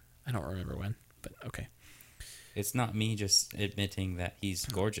something? Yeah. I don't remember when, but okay. It's not me just admitting that he's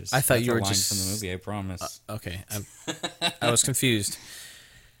gorgeous. I thought That's you were a line just from the movie. I promise. Okay, I was confused.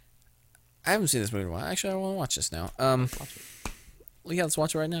 I haven't seen this movie in a while. Actually, I want to watch this now. Watch it. Well, yeah, let's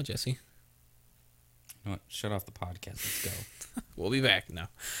watch it right now, Jesse. You know what? Shut off the podcast. Let's go. We'll be back now.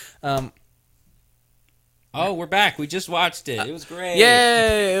 Oh, we're back. We just watched it. It was great.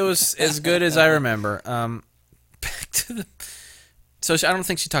 Yay! It was as good as I remember. Back to the. So I don't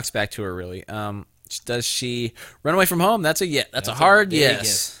think she talks back to her really. Does she run away from home? That's a yes. That's a hard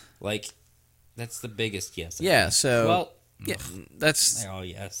yes. Like, that's the biggest yes. Yeah. So. Well. Yeah. That's. Oh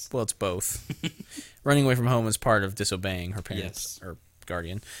yes. Well, it's both. Running away from home is part of disobeying her parents or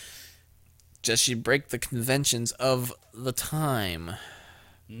guardian. Does she break the conventions of the time?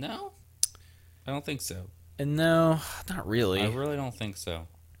 No, I don't think so. And no, not really. I really don't think so.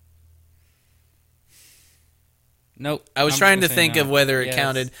 Nope. I was trying to think of whether it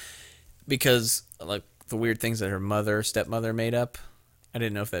counted because, like, the weird things that her stepmother made up. I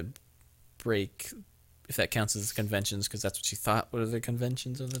didn't know if that counts as conventions because that's what she thought were the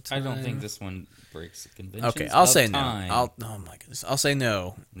conventions of the time. I don't think this one breaks the conventions. Okay, I'll say time. no. Oh my goodness, I'll say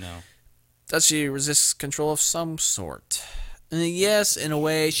no. No. Does she resist control of some sort? Yes, in a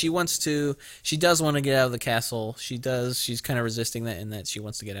way. She does want to get out of the castle. She does. She's kind of resisting that in that she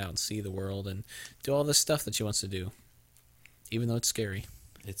wants to get out and see the world and do all this stuff that she wants to do. Even though it's scary.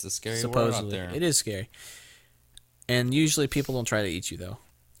 It's a scary Supposedly. world out there. It is scary. And usually people don't try to eat you, though.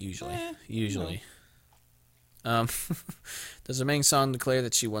 Usually. No. Does her main song declare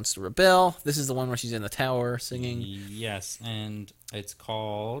that she wants to rebel? This is the one where she's in the tower singing. Yes, and it's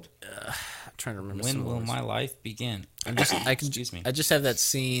called... I'm trying to remember. When Will My Life Begin? Excuse me. I just have that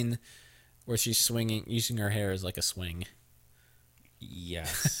scene where she's swinging, using her hair as like a swing.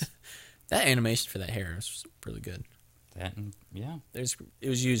 Yes. That animation for that hair is really good. Yeah. It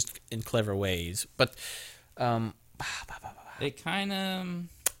was used in clever ways, but it kind of...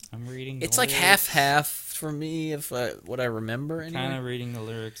 I'm reading. It's like half for me, if what I remember. Anyway. Kind of reading the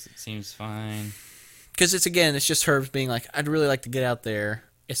lyrics, it seems fine. Because it's just her being like, I'd really like to get out there.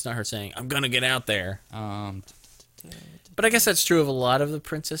 It's not her saying, I'm gonna get out there. But I guess that's true of a lot of the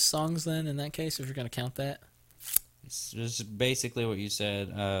princess songs. Then, in that case, if you're gonna count that, it's just basically what you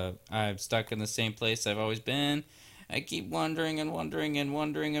said. I'm stuck in the same place I've always been. I keep wondering and wondering and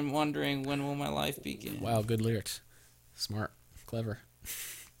wondering and wondering when will my life begin. Wow, good lyrics, smart, clever.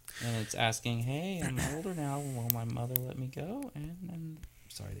 And it's asking, hey, I'm older now. Will my mother let me go? And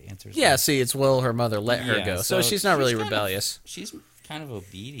sorry, the answer is no. See, it's will her mother let her go. So she's not really rebellious. She's kind of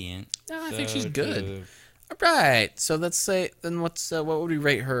obedient. No, I think she's good. All right. So let's say, then what would we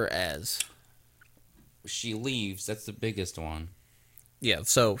rate her as? She leaves. That's the biggest one. Yeah,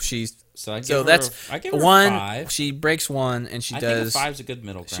 so she's... I give her 5. She breaks 1, and she does... I think 5's a good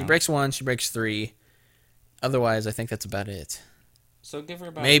middle ground. She breaks 1, she breaks 3. Otherwise, I think that's about it. So give her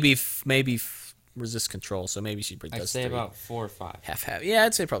about... Maybe resist control, so maybe she does 3. I'd say about 4 or 5. Half. Yeah,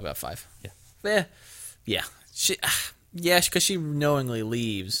 I'd say probably about 5. Yeah. Yeah. Because she knowingly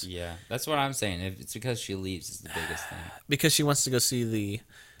leaves. Yeah, that's what I'm saying. It's because she leaves is the biggest thing. Because she wants to go see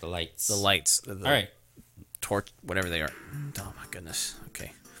the lights. The lights. All right. Torch, whatever they are. Oh my goodness.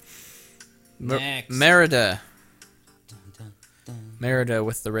 Okay. Next. Merida. Dun, dun, dun. Merida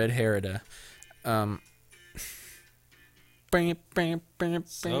with the red Herida. So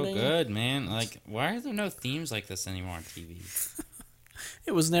good, man. Like, why are there no themes like this anymore on TV?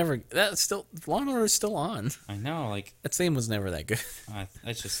 It was never. That's still. Law and Order is still on. I know, like that theme was never that good.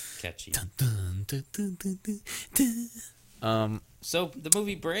 It's just catchy. So the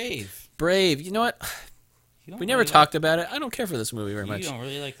movie Brave. Brave. You know what? We never talked about it. I don't care for this movie very much. You don't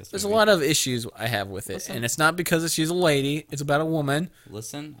really like this movie. There's a lot of issues I have with it, and it's not because she's a lady. It's about a woman.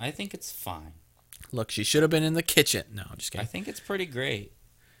 Listen, I think it's fine. Look, she should have been in the kitchen. No, I'm just kidding. I think it's pretty great,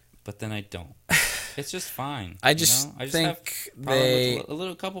 but then I don't. It's just fine. I just think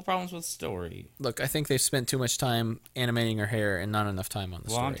have couple problems with story. Look, I think they've spent too much time animating her hair and not enough time on the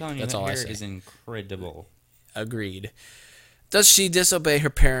story. Well, I'm telling you, that's all her I hair say. is incredible. Agreed. Does she disobey her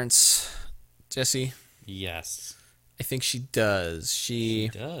parents, Jesse? Yes. I think she does. She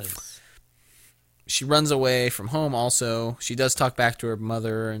does. She runs away from home also. She does talk back to her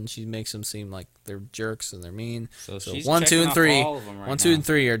mother, and she makes them seem like they're jerks and they're mean. So she's 1, 2, and 3. All of them right 1, 2, and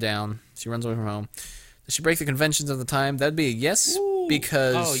 3 are down. She runs away from home. Does she break the conventions of the time? That'd be a yes. Ooh.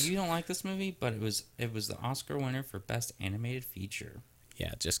 Because... Oh, you don't like this movie? But it was the Oscar winner for Best Animated Feature.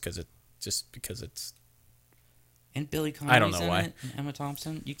 Yeah, just because it's... And Billy Connolly's I don't know why. In it, and Emma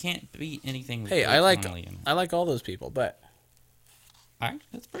Thompson. You can't beat anything with Hey, Billy Connolly in it. I like all those people, but...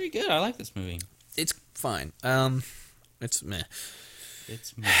 That's pretty good. I like this movie. It's fine. It's meh.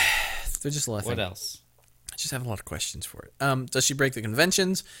 It's meh. There's just a lot of things. What else? I just have a lot of questions for it. Does she break the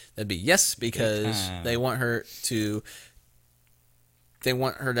conventions? That'd be yes, because they want her to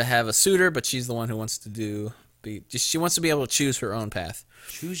have a suitor, but she's the one who wants to do She wants to be able to choose her own path.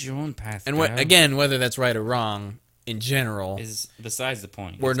 Choose your own path. And again, whether that's right or wrong, in general, is besides the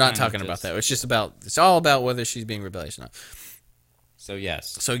point. We're not talking about that. It's all about whether she's being rebellious or not. So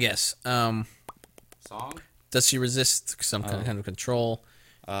yes. Song? Does she resist some kind of control?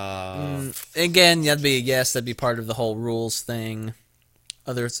 Again, that'd be a yes. That'd be part of the whole rules thing.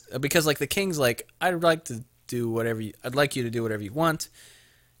 Others, because like the king's like, I'd like you to do whatever you want,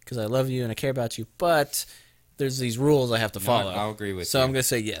 because I love you and I care about you. But there's these rules I have to follow. I'll agree with you. So I'm gonna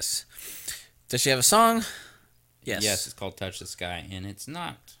say yes. Does she have a song? Yes. Yes, it's called "Touch the Sky," and it's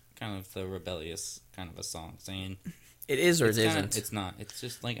not kind of the rebellious kind of a song saying. It is or it isn't. It's not. It's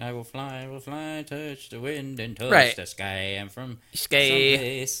just like I will fly, touch the wind and touch the sky. I'm from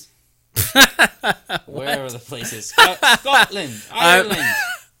someplace. Wherever the place is. Scotland, Ireland.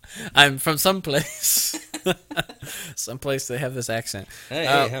 I'm from someplace. Someplace they have this accent. Hey,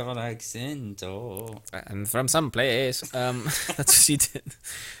 have an accent. Oh. I'm from someplace. That's what she did.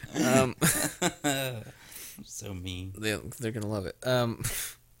 So mean. They're gonna love it. That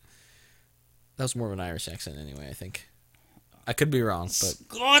was more of an Irish accent anyway, I think. I could be wrong, but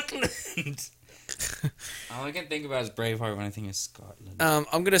Scotland. All I can think about is Braveheart when I think of Scotland.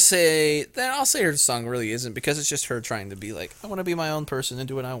 I'm gonna say that I'll say her song really isn't, because it's just her trying to be like, I want to be my own person and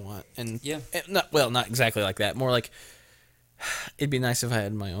do what I want, and not exactly like that. More like, it'd be nice if I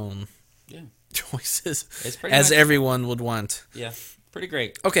had my own choices, it's pretty as everyone would want. Yeah, pretty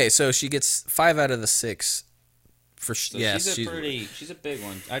great. Okay, so she gets 5 out of the 6. Yes, she's a big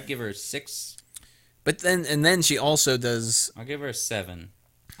one. I'd give her a 6. But then she also does. I'll give her a 7.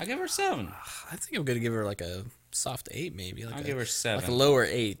 I think I'm gonna give her like a soft 8, maybe. I'll give her 7. Like a lower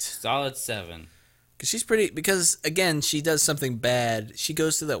 8. Solid 7. Because she's pretty. Because again, she does something bad. She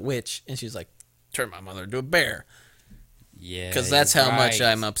goes to that witch and she's like, "Turn my mother into a bear." Yeah. Because that's how much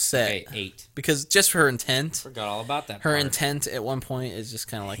I'm upset. Okay, 8. Because just for her intent. Forgot all about that. Her intent at one point is just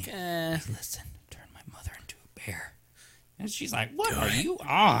kind of like, Listen, turn my mother into a bear. And she's like, "What are you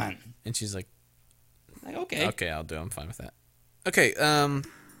on?" And she's like, okay. Okay, I'll do it. I'm fine with that. Okay,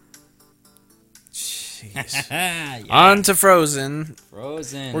 jeez. Yeah. On to Frozen.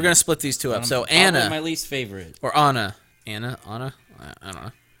 Frozen. We're gonna split these two up. So Probably Anna, my least favorite. or Anna. Anna? I don't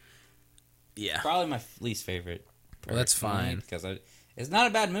know. Yeah. Probably my least favorite. Well, that's fine. Because it's not a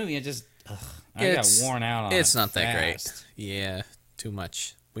bad movie. I got worn out on it. It's not that great. Yeah, too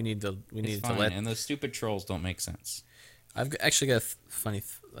much. We need to let. And those stupid trolls don't make sense. I've actually got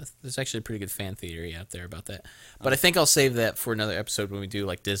there's actually a pretty good fan theory out there about that. But I think I'll save that for another episode when we do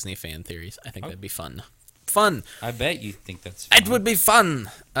like Disney fan theories. I think that'd be fun. I bet you think that's fun. It would be fun.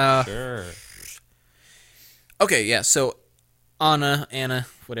 Sure. Okay, yeah. So Anna,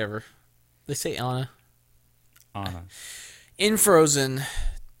 whatever. They say Anna. In Frozen,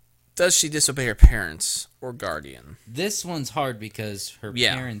 does she disobey her parents or guardian? This one's hard because her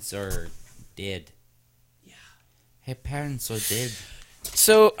parents are dead. Yeah. Her parents are dead.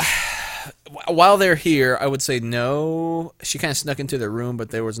 So, while they're here, I would say no. She kind of snuck into their room, but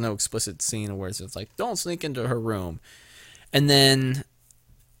there was no explicit scene where it's like, don't sneak into her room. And then,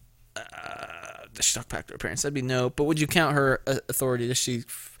 does she talk back to her parents? That'd be no. But would you count her authority? Does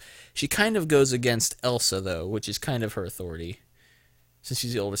she kind of goes against Elsa, though, which is kind of her authority. Since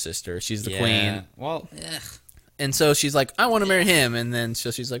she's the older sister. She's the queen. Well, and so she's like, I want to marry him. And then so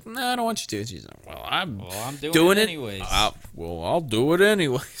she's like, no, I don't want you to. And she's like, well, I'm doing it anyways. I'll do it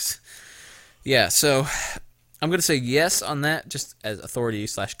anyways. Yeah, so I'm going to say yes on that, just as authority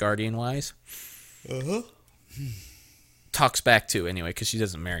 / guardian wise. Uh-huh. Talks back to, anyway, because she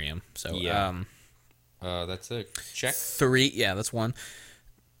doesn't marry him. So, that's a check. 3, yeah, that's 1.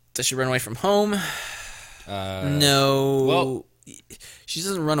 Does she run away from home? No. Well, she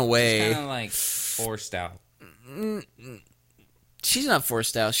doesn't run away. She's kind of like forced out. She's not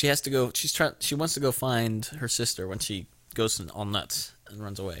forced out. She has to go. She wants to go find her sister when she goes all nuts and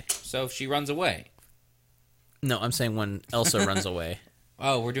runs away. So she runs away. No, I'm saying when Elsa runs away.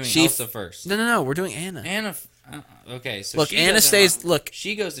 Oh, we're doing Elsa first. No. We're doing Anna. Okay, so look, Anna stays. Look,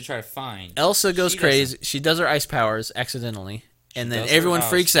 she goes to try to find. Elsa goes crazy. She does her ice powers accidentally, and then everyone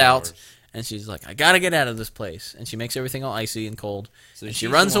freaks out. And she's like, I gotta get out of this place. And she makes everything all icy and cold. So and she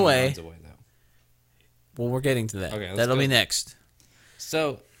runs away. Well, we're getting to that. Okay, that'll be next.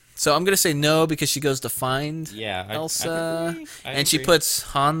 So I'm gonna say no because she goes to find Elsa, and she puts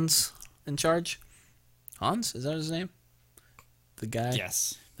Hans in charge. Hans, is that his name? The guy.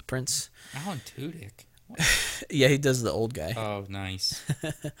 Yes. The prince. Alan Tudyk. Yeah, he does the old guy. Oh, nice.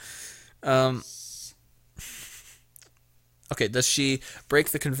 Okay, does she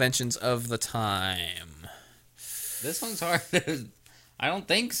break the conventions of the time? This one's hard. I don't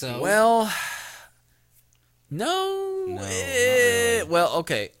think so. Well, No. No, not really. Well,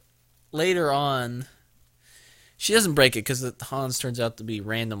 okay. Later on, she doesn't break it because Hans turns out to be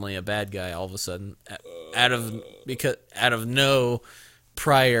randomly a bad guy all of a sudden, out of no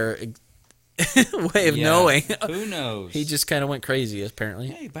prior way of knowing. Who knows? He just kind of went crazy, apparently.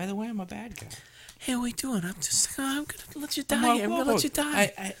 Hey, by the way, I'm a bad guy. Hey, what are you doing? I'm gonna let you die. I'm gonna let you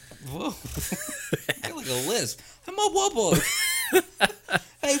die. Whoa. I got like a lisp. I'm a wobble.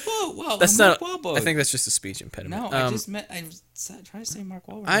 Hey, whoa. That's I'm not. Mark Wahlberg. I think that's just a speech impediment. No, I was trying to say Mark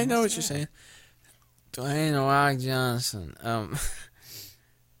Wahlberg. I know what you're saying. Dwayne The Rock Johnson.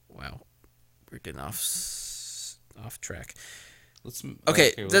 Wow, we're getting off track.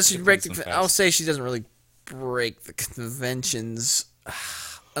 Okay, does she break the? I'll say she doesn't really break the conventions,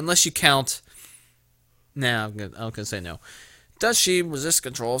 unless you count. Nah, I'm gonna say no. Does she resist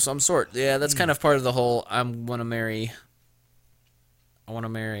control of some sort? Yeah, that's kind of part of the whole. I want to marry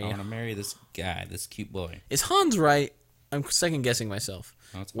this guy, this cute boy. Is Hans right? I'm second guessing myself.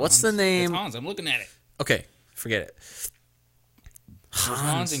 No, What's the name? It's Hans. I'm looking at it. Okay, forget it.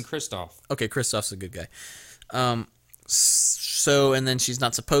 Hans and Kristoff. Okay, Kristoff's a good guy. So, and then she's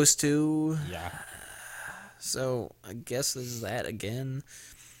not supposed to. Yeah. So, I guess this is that again.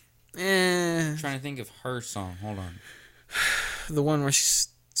 I'm trying to think of her song. Hold on. The one where she's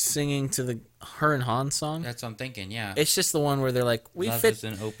singing to her and Hans song? That's what I'm thinking, yeah. It's just the one where they're like, Love is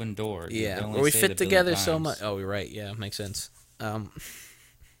an open door. Yeah, where we fit together so much. Oh, you're right. Yeah, makes sense.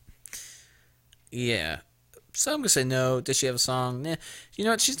 Yeah. So I'm going to say no. Does she have a song? Nah. You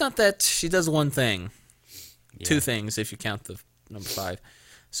know what? She's not that. She does one thing. Yeah. Two things if you count the number 5.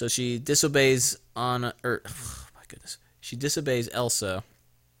 So she disobeys oh my goodness. She disobeys Elsa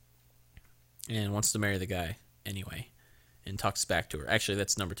and wants to marry the guy anyway and talks back to her. Actually,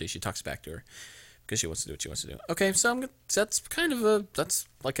 that's number 2. She talks back to her because she wants to do what she wants to do. Okay, so that's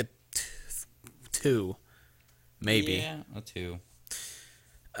like a 2. Maybe. Yeah, a 2.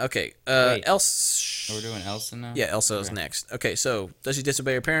 Okay, Wait, Elsa. we're doing Elsa now? Yeah, Elsa is next. Okay, so does she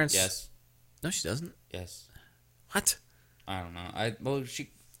disobey her parents? Yes. No, she doesn't. Yes. What? I don't know.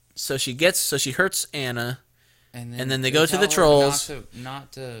 So she hurts Anna, and then they go to the tell her trolls.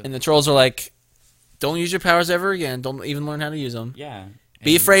 Not to. And the trolls are like, "Don't use your powers ever again. Don't even learn how to use them. Yeah.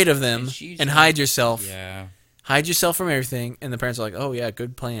 Be afraid of them and hide yourself. Yeah. Hide yourself from everything." And the parents are like, "Oh yeah,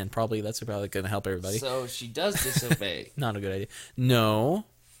 good plan. That's probably going to help everybody." So she does disobey. Not a good idea. No,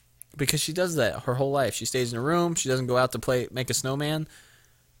 because she does that her whole life. She stays in her room. She doesn't go out to make a snowman.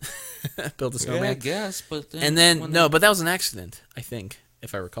 Build a snowman. Yeah, I guess, but but that was an accident, I think,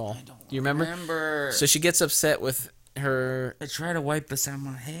 if I recall. Do you remember? So she gets upset with her. I try to wipe this on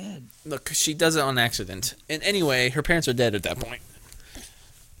my head. Look, she does it on accident. And anyway, her parents are dead at that point.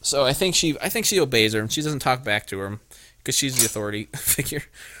 So I think she obeys her, and she doesn't talk back to her because she's the authority figure.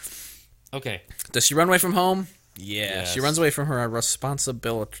 Okay. Does she run away from home? Yeah, yes. She runs away from her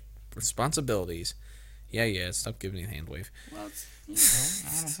responsibilities. Yeah. Stop giving me a hand wave. Well, I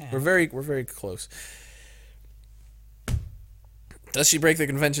don't We're very close. Does she break the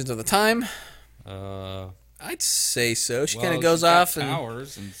conventions of the time? I'd say so. She kind of goes off and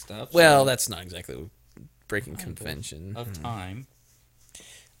powers and stuff. Well, that's not exactly breaking convention of time.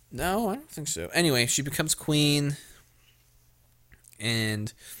 No, I don't think so. Anyway, she becomes queen,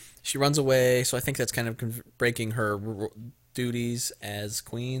 and she runs away. So I think that's kind of breaking her duties as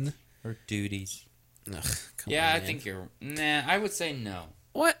queen. Her duties. Ugh, I think you're. Nah, I would say no.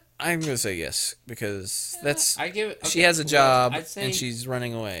 What? I'm gonna say yes because that's. I give it. Okay, she has a job say, and she's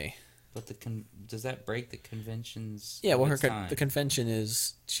running away. But does that break the conventions? Yeah, well, the convention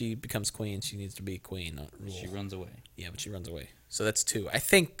is she becomes queen. She needs to be queen, not rule. She runs away. Yeah, but she runs away. So that's 2. I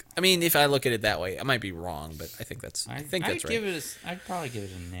think. I mean, if I look at it that way, I might be wrong, but I think that's. I think that's right. I'd probably give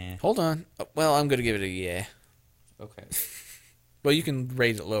it a nah. Hold on. Well, I'm gonna give it a yeah. Okay. Well, you can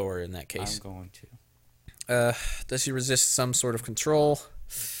rate it lower in that case. I'm going to. Does she resist some sort of control?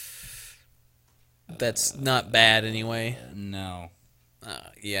 That's not bad anyway. No.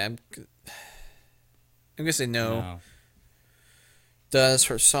 Yeah, I'm gonna say no. Does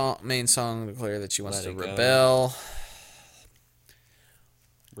her main song declare that she wants to rebel?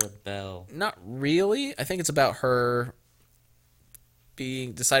 Rebel. Not really. I think it's about her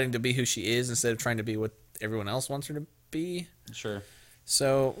deciding to be who she is instead of trying to be what everyone else wants her to be. Sure.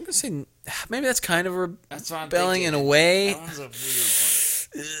 So I'm gonna say maybe that's kind of rebelling in a way. That one's a weird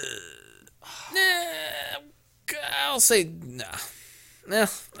one. I'll say no. Nah,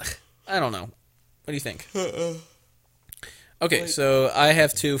 I don't know. What do you think? Okay, so I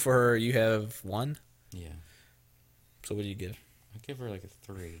have 2 for her. You have 1? Yeah. So what do you give? I give her like a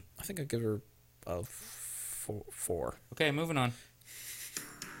 3. I think I give her a 4. Okay, moving on.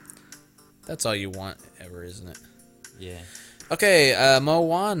 That's all you want ever. whatever, isn't it? Yeah. Okay,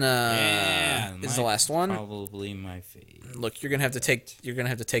 Moana is the last one. Probably my favorite. Look, you're gonna have to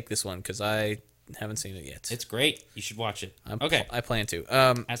take this one because I haven't seen it yet. It's great. You should watch it. I plan to.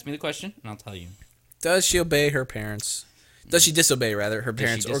 Ask me the question, and I'll tell you. Does she obey her parents? Does she disobey rather her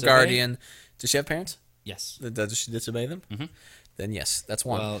parents or guardian? Does she have parents? Yes. Does she disobey them? Mm-hmm. Then yes, that's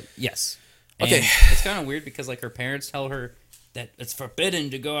one. Well, yes. Okay. And it's kind of weird because like her parents tell her that it's forbidden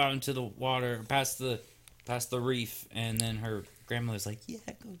to go out into the water past the reef, and then her grandmother's like, "Yeah,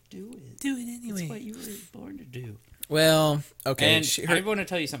 go do it. Do it anyway. It's what you were born to do." Well, okay. And I want to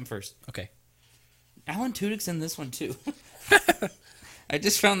tell you something first. Okay. Alan Tudyk's in this one too. I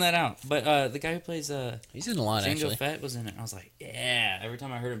just found that out. But the guy who plays he's in a lot Jango actually. Fett was in it. I was like, yeah. Every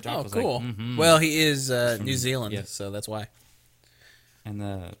time I heard him talk, I was cool. like, mm-hmm. Well, he is New Zealand, so that's why. And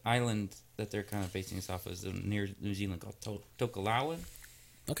the island that they're kind of basing this off is near New Zealand called Tokelau.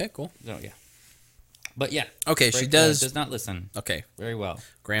 Okay, cool. So yeah. But yeah. Okay, Break, she does not listen. Okay. Very well.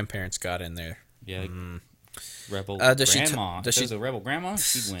 Grandparents got in there. Yeah. Rebel does grandma. Does she's a rebel grandma,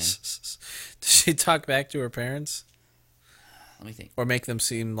 she'd win. Does she talk back to her parents? Let me think. Or make them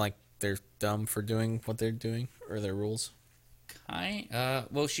seem like they're dumb for doing what they're doing or their rules?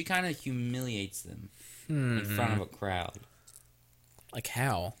 Well, she kind of humiliates them in front of a crowd. Like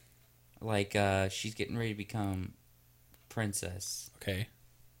how? Like she's getting ready to become princess. Okay.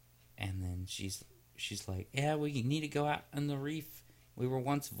 And then she's like, yeah, we need to go out on the reef. We were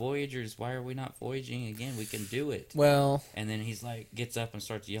once voyagers. Why are we not voyaging again? We can do it. Well. And then he's like, gets up and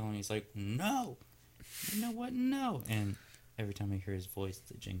starts yelling. He's like, no. You know what? No. And every time I hear his voice,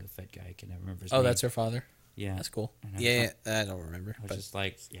 the Jango Fett guy, I can never remember his name. Oh, that's her father? Yeah. That's cool. Yeah, I don't remember. I was just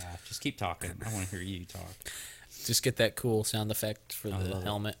like, yeah, just keep talking. I want to hear you talk. Just get that cool sound effect for the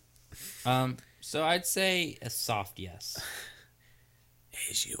helmet. So I'd say a soft yes.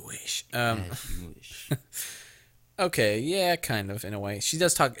 As you wish. As you wish. Okay, yeah, kind of in a way. She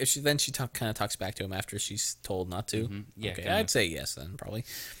does talk. If she kind of talks back to him after she's told not to. Mm-hmm. Yeah, okay, I'd say yes then probably.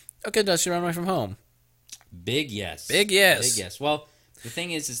 Okay, does she run away from home? Big yes. Big yes. Big yes. Well, the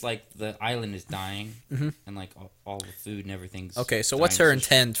thing is like the island is dying, and like all the food and everything's. Okay, so dying, what's her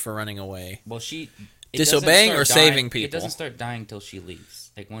intent for running away? Well, disobeying or saving people? It doesn't start dying till she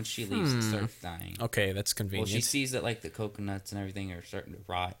leaves. Like once she leaves, it starts dying. Okay, that's convenient. Well, she sees that like the coconuts and everything are starting to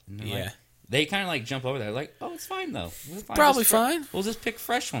rot. And yeah. Like, they kind of like jump over there, like, oh, it's fine though. Probably fine. We'll just pick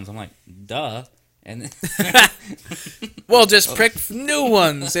fresh ones. I'm like, duh. And well, just pick new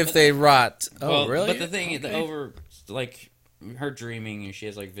ones if they rot. Oh, well, really? But the thing is, like her dreaming, and she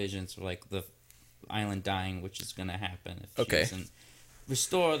has like visions of like the island dying, which is gonna happen if she doesn't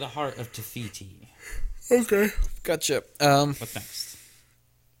restore the heart of Te Fiti. Okay, gotcha. What's next?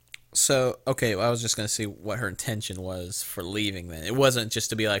 So, okay, well, I was just gonna see what her intention was for leaving. Then it wasn't just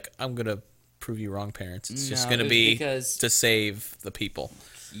to be like, I'm gonna prove you wrong, parents. It's just gonna be to save the people.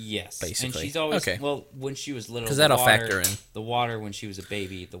 Yes, basically. And she's always well when she was little. Because that'll factor in. The water when she was a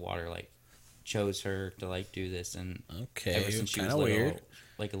baby, the water like chose her to like do this, and ever since she was little,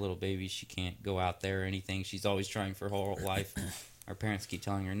 like a little baby, she can't go out there or anything. She's always trying for her whole life. Her parents keep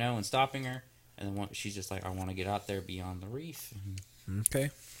telling her no and stopping her, and then she's just like, I want to get out there beyond the reef.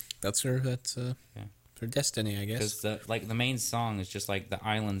 Okay, that's her. That's her destiny, I guess. Because the main song is just like the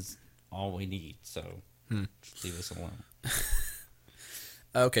island's all we need, so just leave us alone.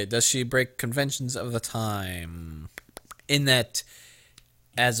 Okay, does she break conventions of the time? In that,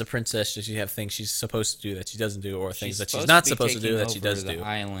 as a princess, does she have things she's supposed to do that she doesn't do, or things that she's not supposed to do that she does do? The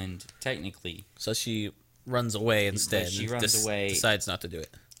island, technically. So she runs away instead. She runs away. Decides not to do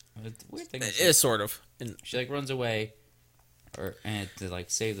it. The weird thing is sort of. She like runs away, and to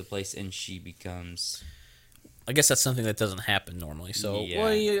like save the place, and she becomes. I guess that's something that doesn't happen normally. So, well,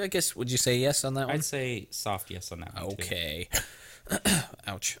 I guess would you say yes on that one? I'd say soft yes on that one. Okay.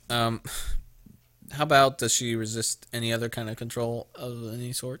 Ouch. How about does she resist any other kind of control of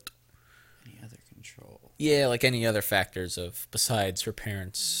any sort? Any other control? Yeah, like any other factors of besides her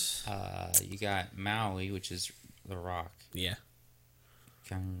parents. You got Maui, which is the rock. Yeah.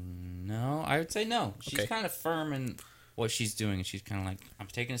 No, I would say no. She's kind of firm in what she's doing, and she's kind of like, I'm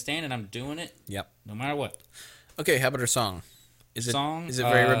taking a stand and I'm doing it. Yep. No matter what. Okay, how about her song? Is it is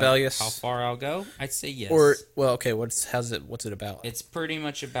very rebellious? How far I'll go? I'd say yes. Or what's it about? It's pretty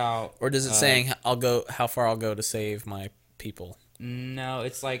much about. Or does it saying how far I'll go to save my people? No,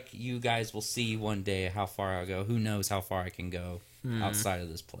 it's like you guys will see one day how far I'll go. Who knows how far I can go outside of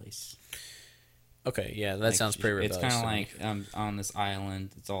this place? Okay, yeah, that sounds pretty rebellious. It's kind of like I'm on this island.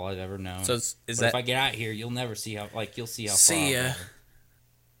 It's all I've ever known. So if I get out here, you'll never see you'll see how far I'll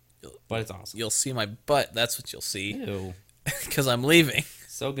go. But it's awesome. You'll see my butt. That's what you'll see. Ew. Because I'm leaving.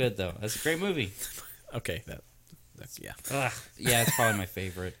 So good though. That's a great movie. Okay, that's yeah. Ugh, yeah, it's probably my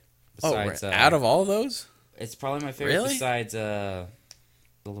favorite. Besides, Out of all those, it's probably my favorite. Really? Besides The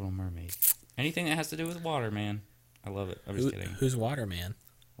Little Mermaid. Anything that has to do with water, man. I love it. I'm just kidding. Who's Waterman?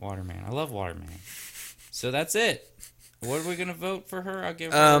 Waterman. I love Waterman. So that's it. What are we gonna vote for her? I'll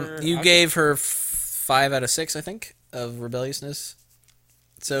give her. You gave her 5 out of 6, I think, of rebelliousness.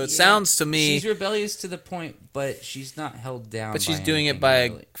 So it sounds to me she's rebellious to the point, but she's not held down. but she's by doing it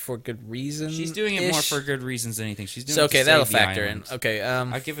anything, really. for good reason. She's doing it more for good reasons than anything. She's doing so it okay, to that'll save the factor in. island. Okay,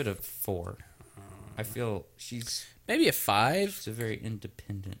 I give it a 4. I feel she's maybe a 5. a very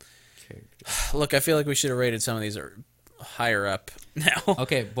independent character. Look, I feel like we should have rated some of these higher up now.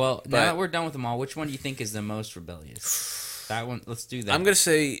 Okay, well, now that we're done with them all, which one do you think is the most rebellious? That one. Let's do that. I'm gonna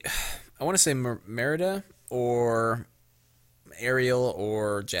say, I want to say Merida or Ariel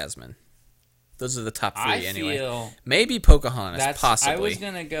or Jasmine. Those are the top 3 anyway. Feel Maybe Pocahontas, possibly. I was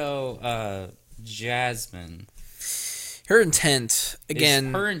gonna go Jasmine. Her intent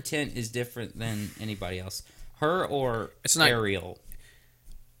again. Her intent is different than anybody else. Her or It's not- Ariel.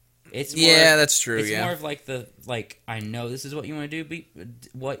 It's more that's true. It's Yeah, more of like I know this is what you want to do,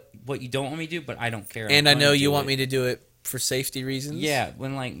 but what you don't want me to do, but I don't care. and I know you want me to do it for safety reasons. Yeah,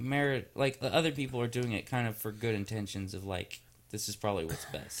 when the other people are doing it kind of for good intentions of this is probably what's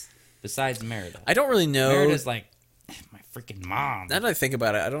best. Besides Merida, I don't really know. Merida's like my freaking mom. Now that I think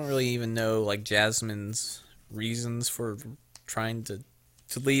about it, I don't really even know Jasmine's reasons for trying to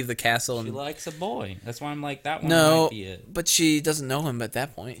leave the castle. She likes a boy. That's why I'm like that one No, might be it. but she doesn't know him at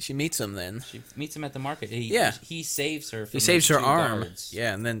that point. She meets him then. She meets him at the market. He saves her. From He saves her two arm. guards.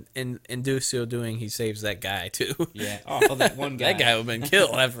 Yeah, and then in so doing, he saves that guy too. Yeah. Oh, that one guy. That guy would have been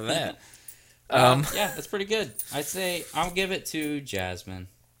killed after that. Yeah, that's pretty good. I'd say I'll give it to Jasmine.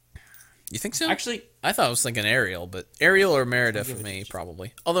 You think so? Actually, I thought I was thinking Ariel, but Ariel or Merida I'll for give it me to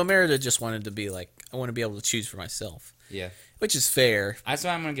probably. Although Merida just wanted to be like, I want to be able to choose for myself, yeah. which is fair, That's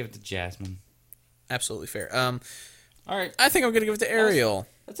why I'm gonna give it to Jasmine. absolutely fair. All right, I think I'm gonna give it to Ariel.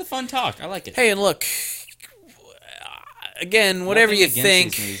 that's a fun talk. I like it. Hey, and look, again, whatever Nothing you against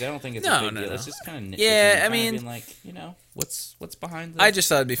think. these movies. I don't think it's No, a big no, deal. no. It's just kind of Yeah, I mean, being what's behind this? I just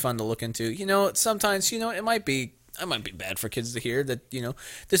thought it'd be fun to look into. Sometimes it might be bad for kids to hear that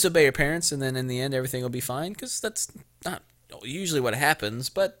disobey your parents, and then in the end everything will be fine, because that's not usually what happens.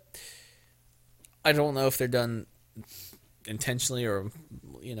 But I don't know if they're done intentionally or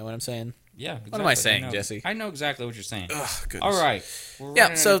you know what I'm saying. Yeah. Exactly. What am I saying, Jesse? I know exactly what you're saying. Ugh, goodness. All right. We're running Yeah,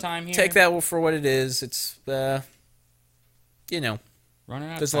 out so of time here. take that for what it is. It's running out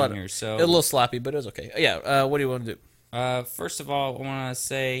there's of a lot time here. So a little sloppy, but it was okay. Yeah. What do you want to do? First of all, I want to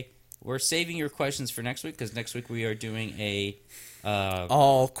say we're saving your questions for next week, because next week we are doing a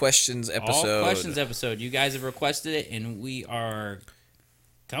All questions episode. all questions episode. You guys have requested it, and we are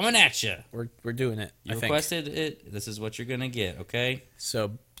coming at you. We're doing it. You I think. requested it. This is what you're gonna get. Okay.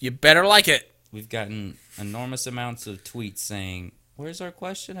 So you better like it. We've gotten enormous amounts of tweets saying, "Where's our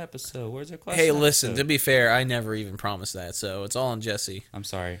question episode? Where's our question?" Hey, listen. episode?" To be fair, I never even promised that, so it's all on Jesse. I'm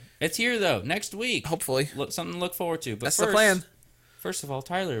sorry. It's here though. Next week. Hopefully, Something to look forward to. But that's first, the plan. First of all,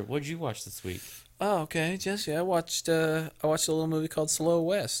 Tyler, what did you watch this week? Oh, okay, Jesse. I watched a little movie called Slow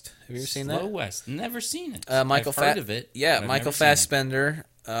West. Have you ever seen that? Slow West. Never seen it. Michael I've heard of it. Yeah, but I've Michael never seen it. Fassbender.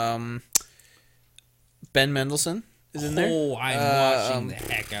 Ben Mendelsohn is in there. Oh, I'm watching the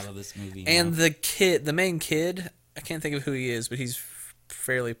heck out of this movie. And now. the main kid, I can't think of who he is, but he's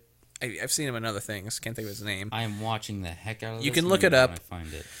fairly. I've seen him in other things. Can't think of his name. I am watching the heck out of this You can look movie it up. when I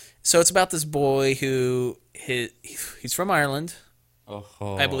find it. So it's about this boy who he's from Ireland, Oh,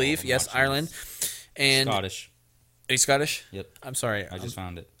 I believe. I'm Yes, watching Ireland. this. And Scottish. Are you Scottish? Yep. I'm sorry. I just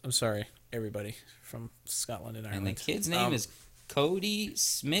found it. I'm sorry, everybody from Scotland and Ireland. And the kid's name is Cody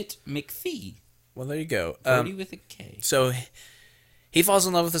Smith McPhee. Well, there you go. Cody with a K. So he falls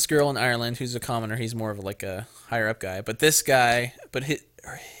in love with this girl in Ireland who's a commoner. He's more of like a higher up guy. But this guy,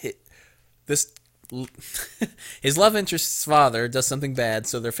 his love interest's father does something bad,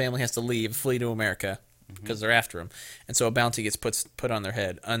 so their family has to flee to America because they're after him. And so a bounty gets put on their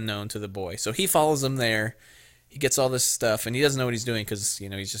head, unknown to the boy. So he follows them there. He gets all this stuff, and he doesn't know what he's doing because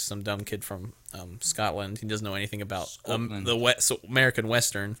he's just some dumb kid from Scotland. He doesn't know anything about the American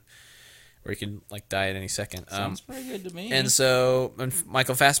Western, where he can die at any second. Sounds pretty good to me. And so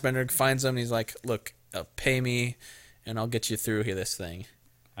Michael Fassbender finds him, and he's like, "Look, pay me, and I'll get you through this thing."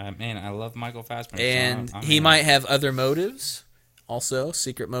 Man, I love Michael Fassbender. And so he might have other motives, also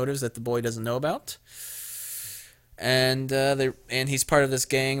secret motives that the boy doesn't know about. And he's part of this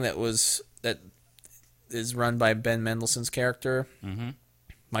gang that is run by Ben Mendelsohn's character. Mm-hmm.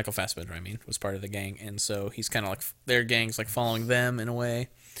 Michael Fassbender, was part of the gang, and so he's kind of their gang's following them in a way.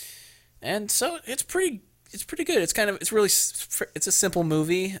 And so it's pretty good. It's a simple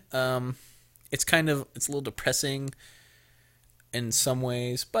movie. It's a little depressing in some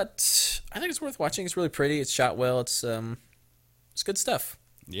ways, but I think it's worth watching. It's really pretty. It's shot well. It's good stuff.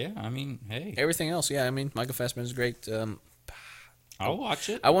 Yeah, I mean, hey. Everything else, yeah. I mean, Michael Fassbender's great. I'll watch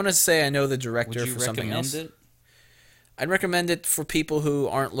it. I want to say I know the director for something else. Would you recommend it? I'd recommend it for people who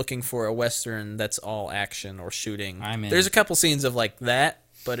aren't looking for a Western that's all action or shooting. I'm in. There's a couple scenes of like that,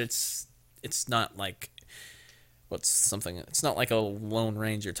 but it's not like it's not like a Lone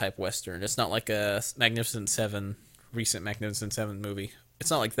Ranger type Western. It's not like a recent Magnificent Seven movie. It's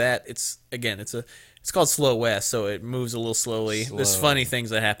not like that. It's called Slow West, so it moves a little slowly. There's funny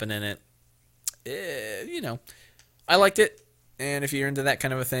things that happen in it. I liked it, and if you're into that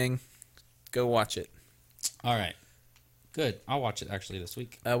kind of a thing, go watch it. All right. Good. I'll watch it actually this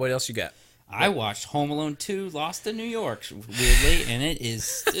week. What else you got? I watched Home Alone 2 Lost in New York, weirdly, and it is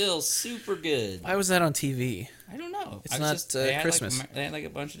still super good. Why was that on TV? I don't know. It's not Christmas. They had like a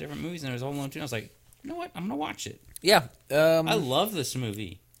bunch of different movies, and there was Home Alone 2, and I was like, you know what? I'm going to watch it. Yeah. I love this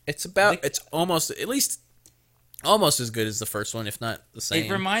movie. It's almost as good as the first one, if not the same.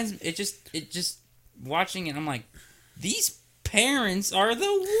 It reminds me, it just watching it, I'm like, these parents are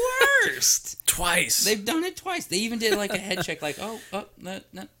the worst. Twice. They've done it twice. They even did like a head check, like, no,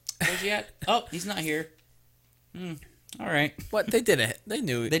 where's he at? Oh, he's not here. All right. What they did it? They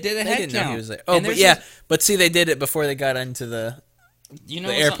knew. They did a head count. Know he was there. Oh, but yeah, but see, they did it before they got into the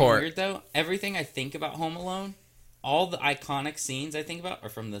airport. Weird though? Everything I think about Home Alone, all the iconic scenes I think about are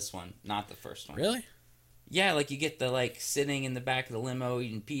from this one, not the first one. Really? Yeah, like you get the like sitting in the back of the limo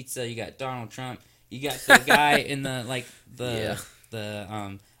eating pizza. You got Donald Trump. You got the guy in the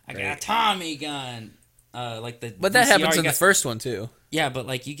I got a Tommy gun. Like the. But that happens in the first one too. Yeah, but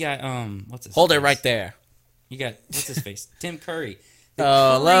like you got what's his Hold face? it right there. You got what's his face? Tim Curry. The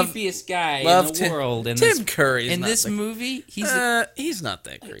creepiest guy in the world. And Tim Curry. In this movie, he's not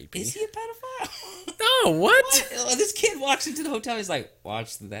that creepy. Is he a pedophile? No, what? This kid walks into the hotel. He's like,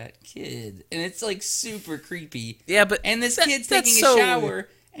 "Watch that kid," and it's like super creepy. Yeah, but this kid's taking a shower,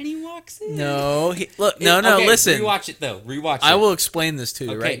 and he walks in. No, listen. Rewatch it though. Rewatch it. I will explain this to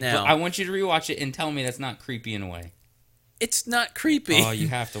you right now. I want you to rewatch it and tell me that's not creepy in a way. It's not creepy. Oh, you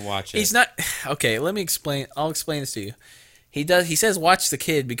have to watch it. He's not. Okay, let me explain. I'll explain this to you. He says watch the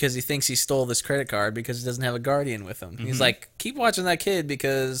kid because he thinks he stole this credit card because he doesn't have a guardian with him. Mm-hmm. He's like, keep watching that kid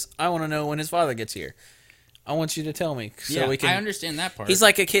because I want to know when his father gets here. I want you to tell me so we can. I understand that part. He's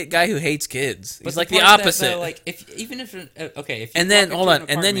like a guy who hates kids. He's like the opposite. That, though, like if and then hold on,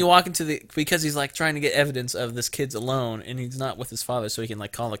 and then you walk into because he's like trying to get evidence of this kid's alone and he's not with his father, so he can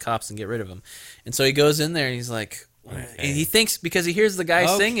like call the cops and get rid of him. And so he goes in there and he's like. Okay. And he thinks because he hears the guy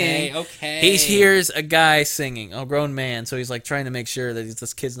singing. He hears a guy singing, a grown man. So he's like trying to make sure that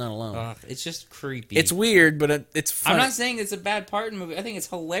this kid's not alone. It's just creepy. It's weird, but it's funny. I'm not saying it's a bad part in the movie. I think it's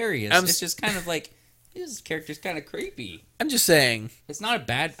hilarious. It's just kind of like his character's kind of creepy. I'm just saying it's not a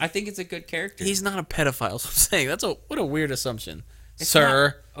bad. I think it's a good character. He's not a pedophile. So I'm saying what a weird assumption,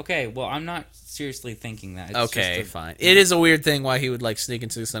 sir. Okay, well I'm not seriously thinking that. It's fine. It is a weird thing why he would like sneak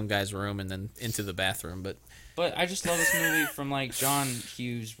into some guy's room and then into the bathroom, but. But I just love this movie from like John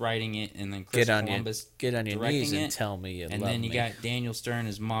Hughes writing it and then Chris Columbus get on your knees and tell me you love me. And then you got Daniel Stern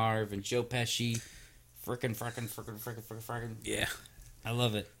as Marv and Joe Pesci. Frickin'. Yeah. I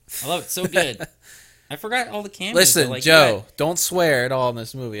love it. So good. I forgot all the cameos. Listen, Joe, don't swear at all in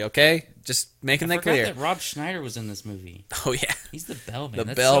this movie, okay? Just making that clear. I forgot that Rob Schneider was in this movie. Oh, yeah. He's the bellman. The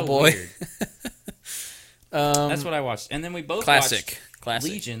That's bellboy. Weird. That's what I watched. And then we both watched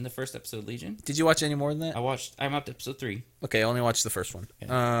Legion, the first episode of Legion. Did you watch any more than that? I'm up to episode 3. Okay, I only watched the first one. Okay.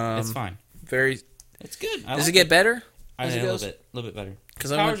 That's fine. It's good. Does it get better? A little bit better.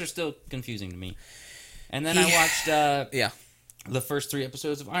 Because powers are still confusing to me. And then I watched the first 3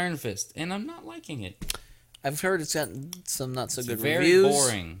 episodes of Iron Fist, and I'm not liking it. I've heard it's gotten some not so good reviews. Very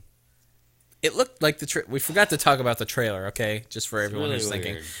boring. It looked like we forgot to talk about the trailer, okay? Just for everyone who's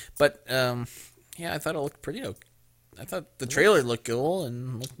thinking. But I thought it looked pretty okay. I thought the trailer looked cool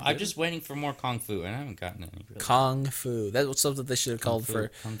and looked I'm just waiting for more Kung Fu, and I haven't gotten any. Really. Kung Fu. That was something they should have called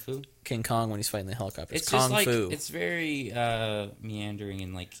for Kung Fu? King Kong when he's fighting the helicopter. It's Kung just Fu. It's very meandering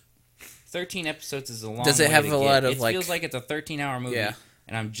and like 13 episodes is a long. Does it have a lot of It feels like it's a 13-hour movie, and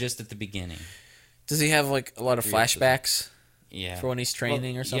I'm just at the beginning. Does he have like a lot of flashbacks? Yeah. For when he's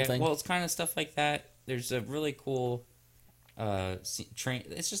training or something. Yeah, well, it's kind of stuff like that. There's a really cool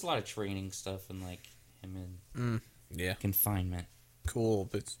It's just a lot of training stuff and like him in confinement. Cool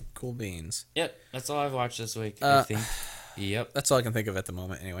beans. Yep, that's all I've watched this week. I think. Yep, that's all I can think of at the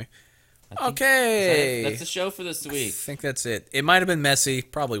moment. Anyway. Okay, that's the show for this week. I think that's it. It might have been messy,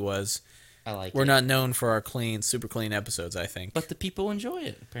 probably was. I like We're it. not known for our super clean episodes, I think. But the people enjoy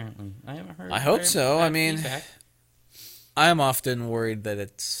it, apparently. I haven't heard. I hope so. I mean, feedback. I'm often worried that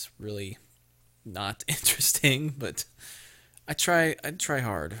it's really not interesting, but I try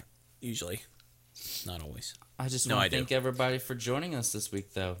hard, usually. Not always. I just want to thank everybody for joining us this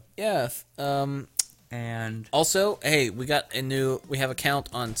week, though. Yeah. And also, hey, we have a account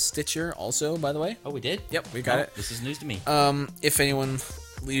on Stitcher also, by the way. Oh, we did? Yep, we got it. This is news to me. If anyone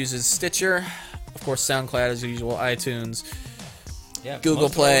uses Stitcher, of course, SoundCloud as usual, iTunes, yeah, Google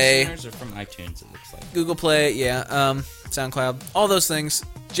Play. Most of our listeners are from iTunes, it looks like. Google Play, yeah, SoundCloud, all those things.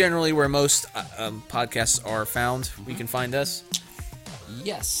 Generally, where most podcasts are found, we can find us.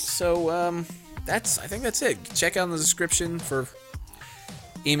 Yes. So, I think that's it. Check out in the description for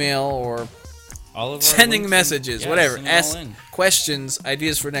email or all of sending messages, whatever. Ask in. questions,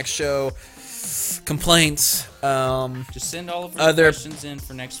 ideas for next show, complaints. Just send all of our questions in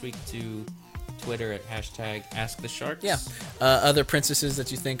for next week to Twitter at #AskTheSharks. Yeah. Other princesses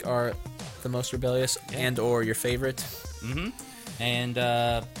that you think are the most rebellious and or your favorite. Mm-hmm. And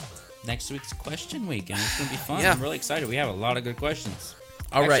next week's question week, and it's going to be fun. Yeah. I'm really excited. We have a lot of good questions.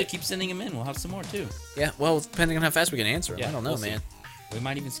 All right. Keep sending them in. We'll have some more, too. Yeah, well, depending on how fast we can answer them. Yeah, I don't know, man. We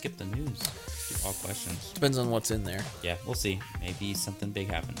might even skip the news. Do all questions. Depends on what's in there. Yeah, we'll see. Maybe something big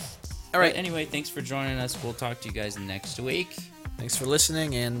happens. All right. But anyway, thanks for joining us. We'll talk to you guys next week. Thanks for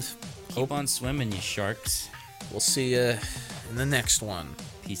listening, and keep on swimming, you sharks. We'll see you in the next one.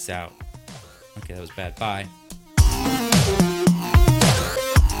 Peace out. Okay, that was bad. Bye.